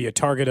seems to be a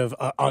target of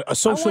a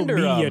social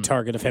media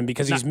target of him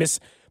because he's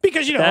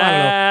because I don't know.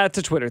 That's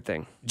a Twitter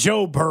thing.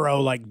 Joe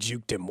Burrow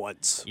juked him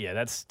once. Yeah,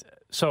 that's.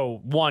 So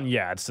one,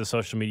 it's the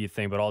social media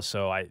thing, but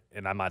also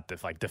I'm not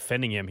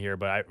defending him here,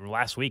 but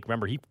last week,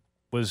 remember he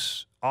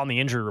was on the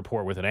injury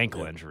report with an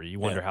ankle injury. You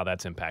wonder how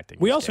that's impacting.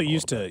 We also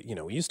used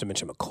to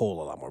mention McCole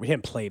a lot more. We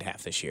hadn't played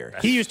half this year.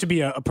 He used to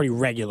be a pretty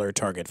regular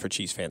target for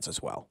Chiefs fans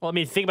as well. Well, I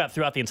mean, think about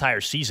throughout the entire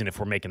season if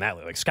we're making that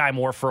list. Like Sky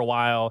Moore for a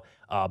while.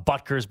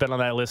 Butker's been on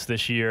that list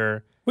this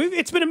year.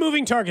 It's been a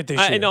moving target this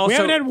year. We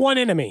haven't had one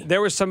enemy.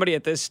 There was somebody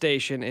at this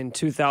station in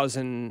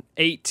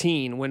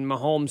 2018 when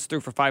Mahomes threw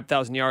for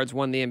 5,000 yards,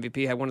 won the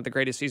MVP, had one of the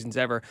greatest seasons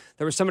ever.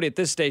 There was somebody at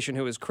this station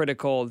who was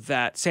critical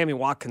that Sammy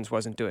Watkins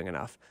wasn't doing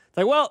enough.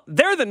 Like, well,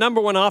 they're the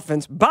number 1 one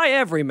offense by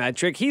every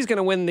metric. He's going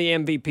to win the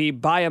MVP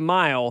by a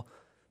mile.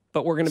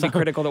 But we're going to be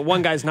critical that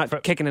one guy's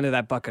not kicking into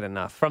that bucket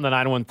enough. From the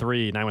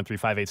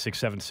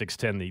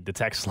 913-586-7610, the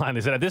text line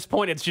is that at this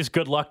point, it's just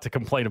good luck to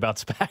complain about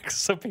Spags.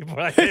 So people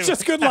are like, it's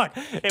just good luck.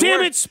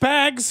 Damn it,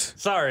 Spags.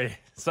 Sorry.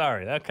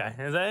 Okay.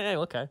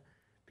 Okay.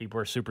 People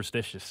are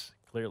superstitious,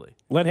 clearly.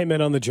 Let him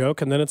in on the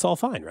joke, and then it's all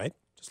fine, right?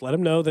 Just let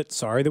him know that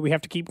sorry that we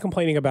have to keep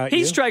complaining about you.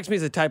 He strikes me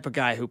as the type of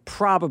guy who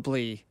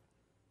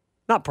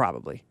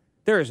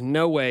there is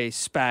no way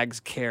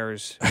Spags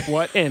cares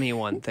what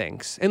anyone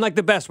thinks. In like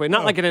the best way.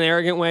 Not like in an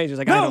arrogant way. Just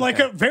like, I don't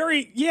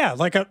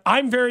care.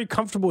 I'm very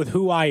comfortable with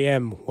who I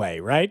am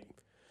way, right?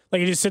 Like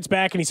he just sits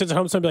back and he sits at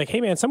home and be like,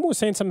 hey man, someone was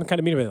saying something kind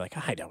of mean to me. Like,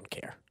 I don't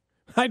care.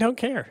 I don't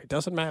care. It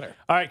doesn't matter.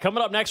 All right,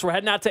 coming up next, we're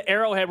heading out to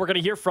Arrowhead. We're going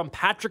to hear from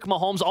Patrick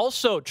Mahomes,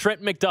 also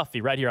Trent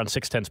McDuffie, right here on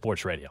 610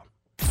 Sports Radio.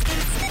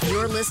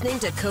 You're listening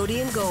to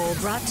Cody and Gold,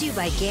 brought to you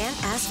by Gann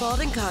Asphalt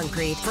and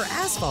Concrete. For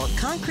asphalt,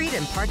 concrete,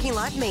 and parking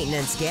lot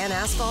maintenance, Gann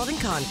Asphalt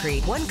and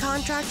Concrete. One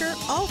contractor,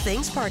 all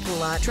things parking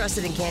lot.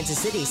 Trusted in Kansas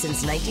City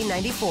since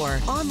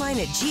 1994. Online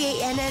at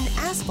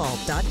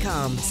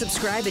GANNasphalt.com.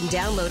 Subscribe and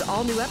download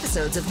all new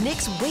episodes of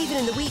Nick's Waving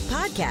in the Wheat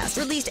podcast,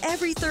 released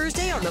every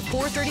Thursday on the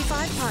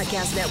 435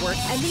 Podcast Network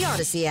and the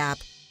Odyssey app.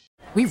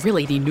 We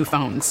really need new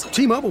phones.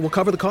 T-Mobile will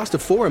cover the cost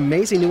of 4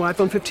 amazing new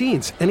iPhone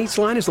 15s, and each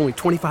line is only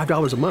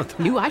 $25 a month.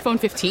 New iPhone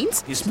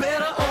 15s? It's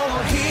better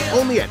over here.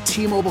 Only at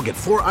T-Mobile, get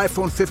 4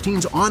 iPhone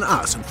 15s on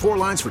us and 4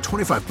 lines for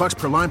 $25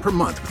 per line per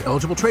month with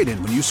eligible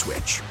trade-in when you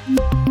switch.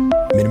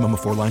 Minimum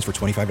of 4 lines for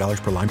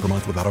 $25 per line per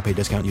month with autopay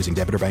discount using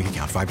debit or bank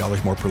account.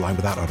 $5 more per line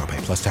without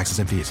autopay, plus taxes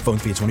and fees. Phone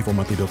fee at 24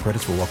 monthly bill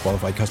credits for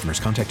well-qualified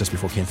customers. Contact us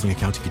before canceling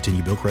account to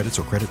continue bill credits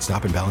or credit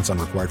stop and balance on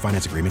required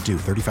finance agreement due.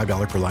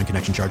 $35 per line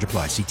connection charge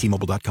applies. See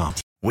T-Mobile.com.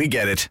 We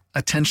get it.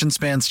 Attention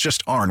spans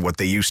just aren't what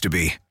they used to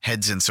be.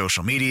 Heads in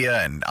social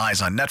media and eyes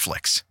on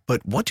Netflix.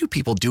 But what do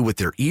people do with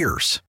their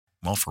ears?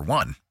 Well, for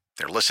one,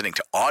 they're listening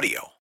to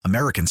audio.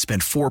 Americans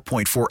spend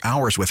 4.4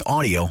 hours with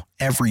audio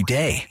every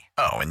day.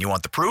 Oh, and you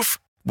want the proof?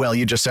 Well,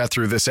 you just sat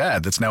through this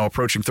ad that's now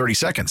approaching 30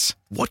 seconds.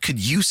 What could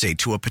you say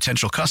to a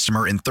potential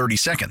customer in 30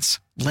 seconds?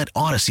 Let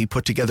Odyssey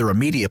put together a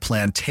media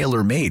plan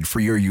tailor-made for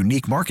your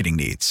unique marketing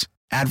needs.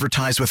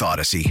 Advertise with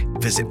Odyssey.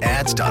 Visit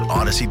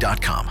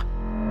ads.odyssey.com.